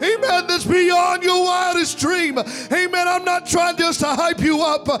 Amen. That's beyond your wildest dream. Amen. I'm not trying just to hype you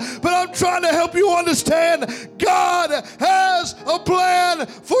up, but I'm trying to help you understand God has a plan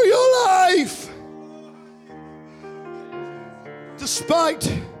for your life.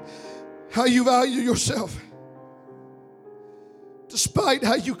 Despite how you value yourself, despite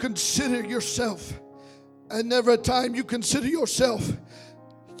how you consider yourself, and never a time you consider yourself,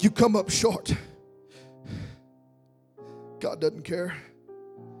 you come up short. God doesn't care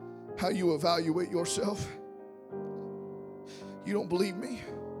how you evaluate yourself. You don't believe me?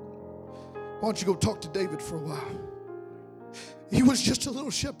 Why don't you go talk to David for a while? He was just a little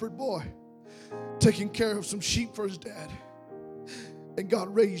shepherd boy taking care of some sheep for his dad. And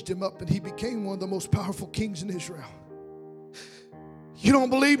God raised him up and he became one of the most powerful kings in Israel. You don't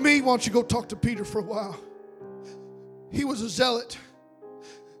believe me? Why don't you go talk to Peter for a while? He was a zealot.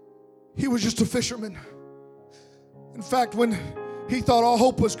 He was just a fisherman. In fact, when he thought all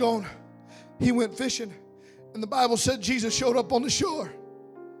hope was gone, he went fishing. And the Bible said Jesus showed up on the shore.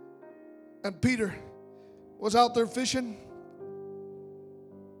 And Peter was out there fishing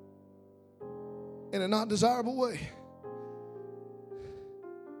in a not desirable way.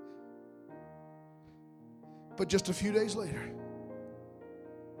 But just a few days later,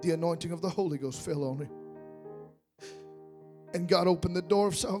 the anointing of the Holy Ghost fell on him. And God opened the door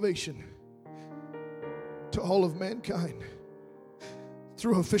of salvation to all of mankind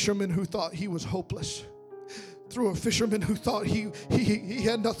through a fisherman who thought he was hopeless. Through a fisherman who thought he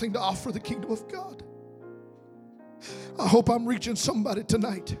had nothing to offer the kingdom of God. I hope I'm reaching somebody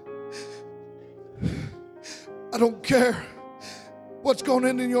tonight. I don't care what's going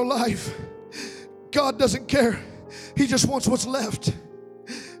on in your life. God doesn't care. He just wants what's left.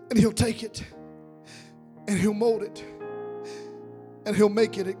 And he'll take it. And he'll mold it. And he'll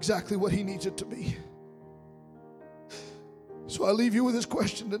make it exactly what he needs it to be. So I leave you with this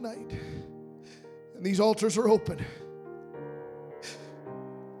question tonight. And these altars are open.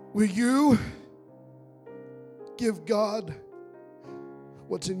 Will you give God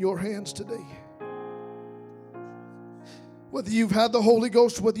what's in your hands today? Whether you've had the Holy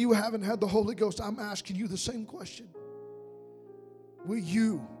Ghost, whether you haven't had the Holy Ghost, I'm asking you the same question. Will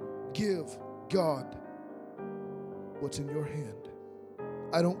you give God what's in your hand?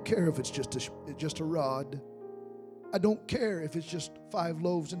 I don't care if it's just a rod. I don't care if it's just 5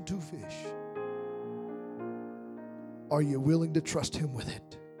 loaves and 2 fish. Are you willing to trust him with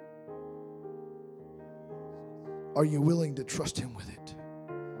it? Are you willing to trust him with it?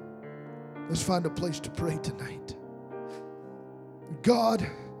 Let's find a place to pray tonight. God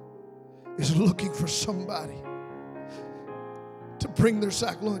is looking for somebody to bring their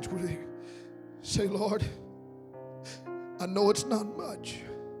sack lunch with you. Say, Lord, I know it's not much,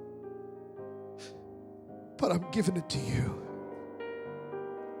 but I'm giving it to you.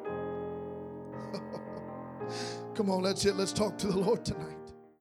 Come on, that's it. Let's talk to the Lord tonight.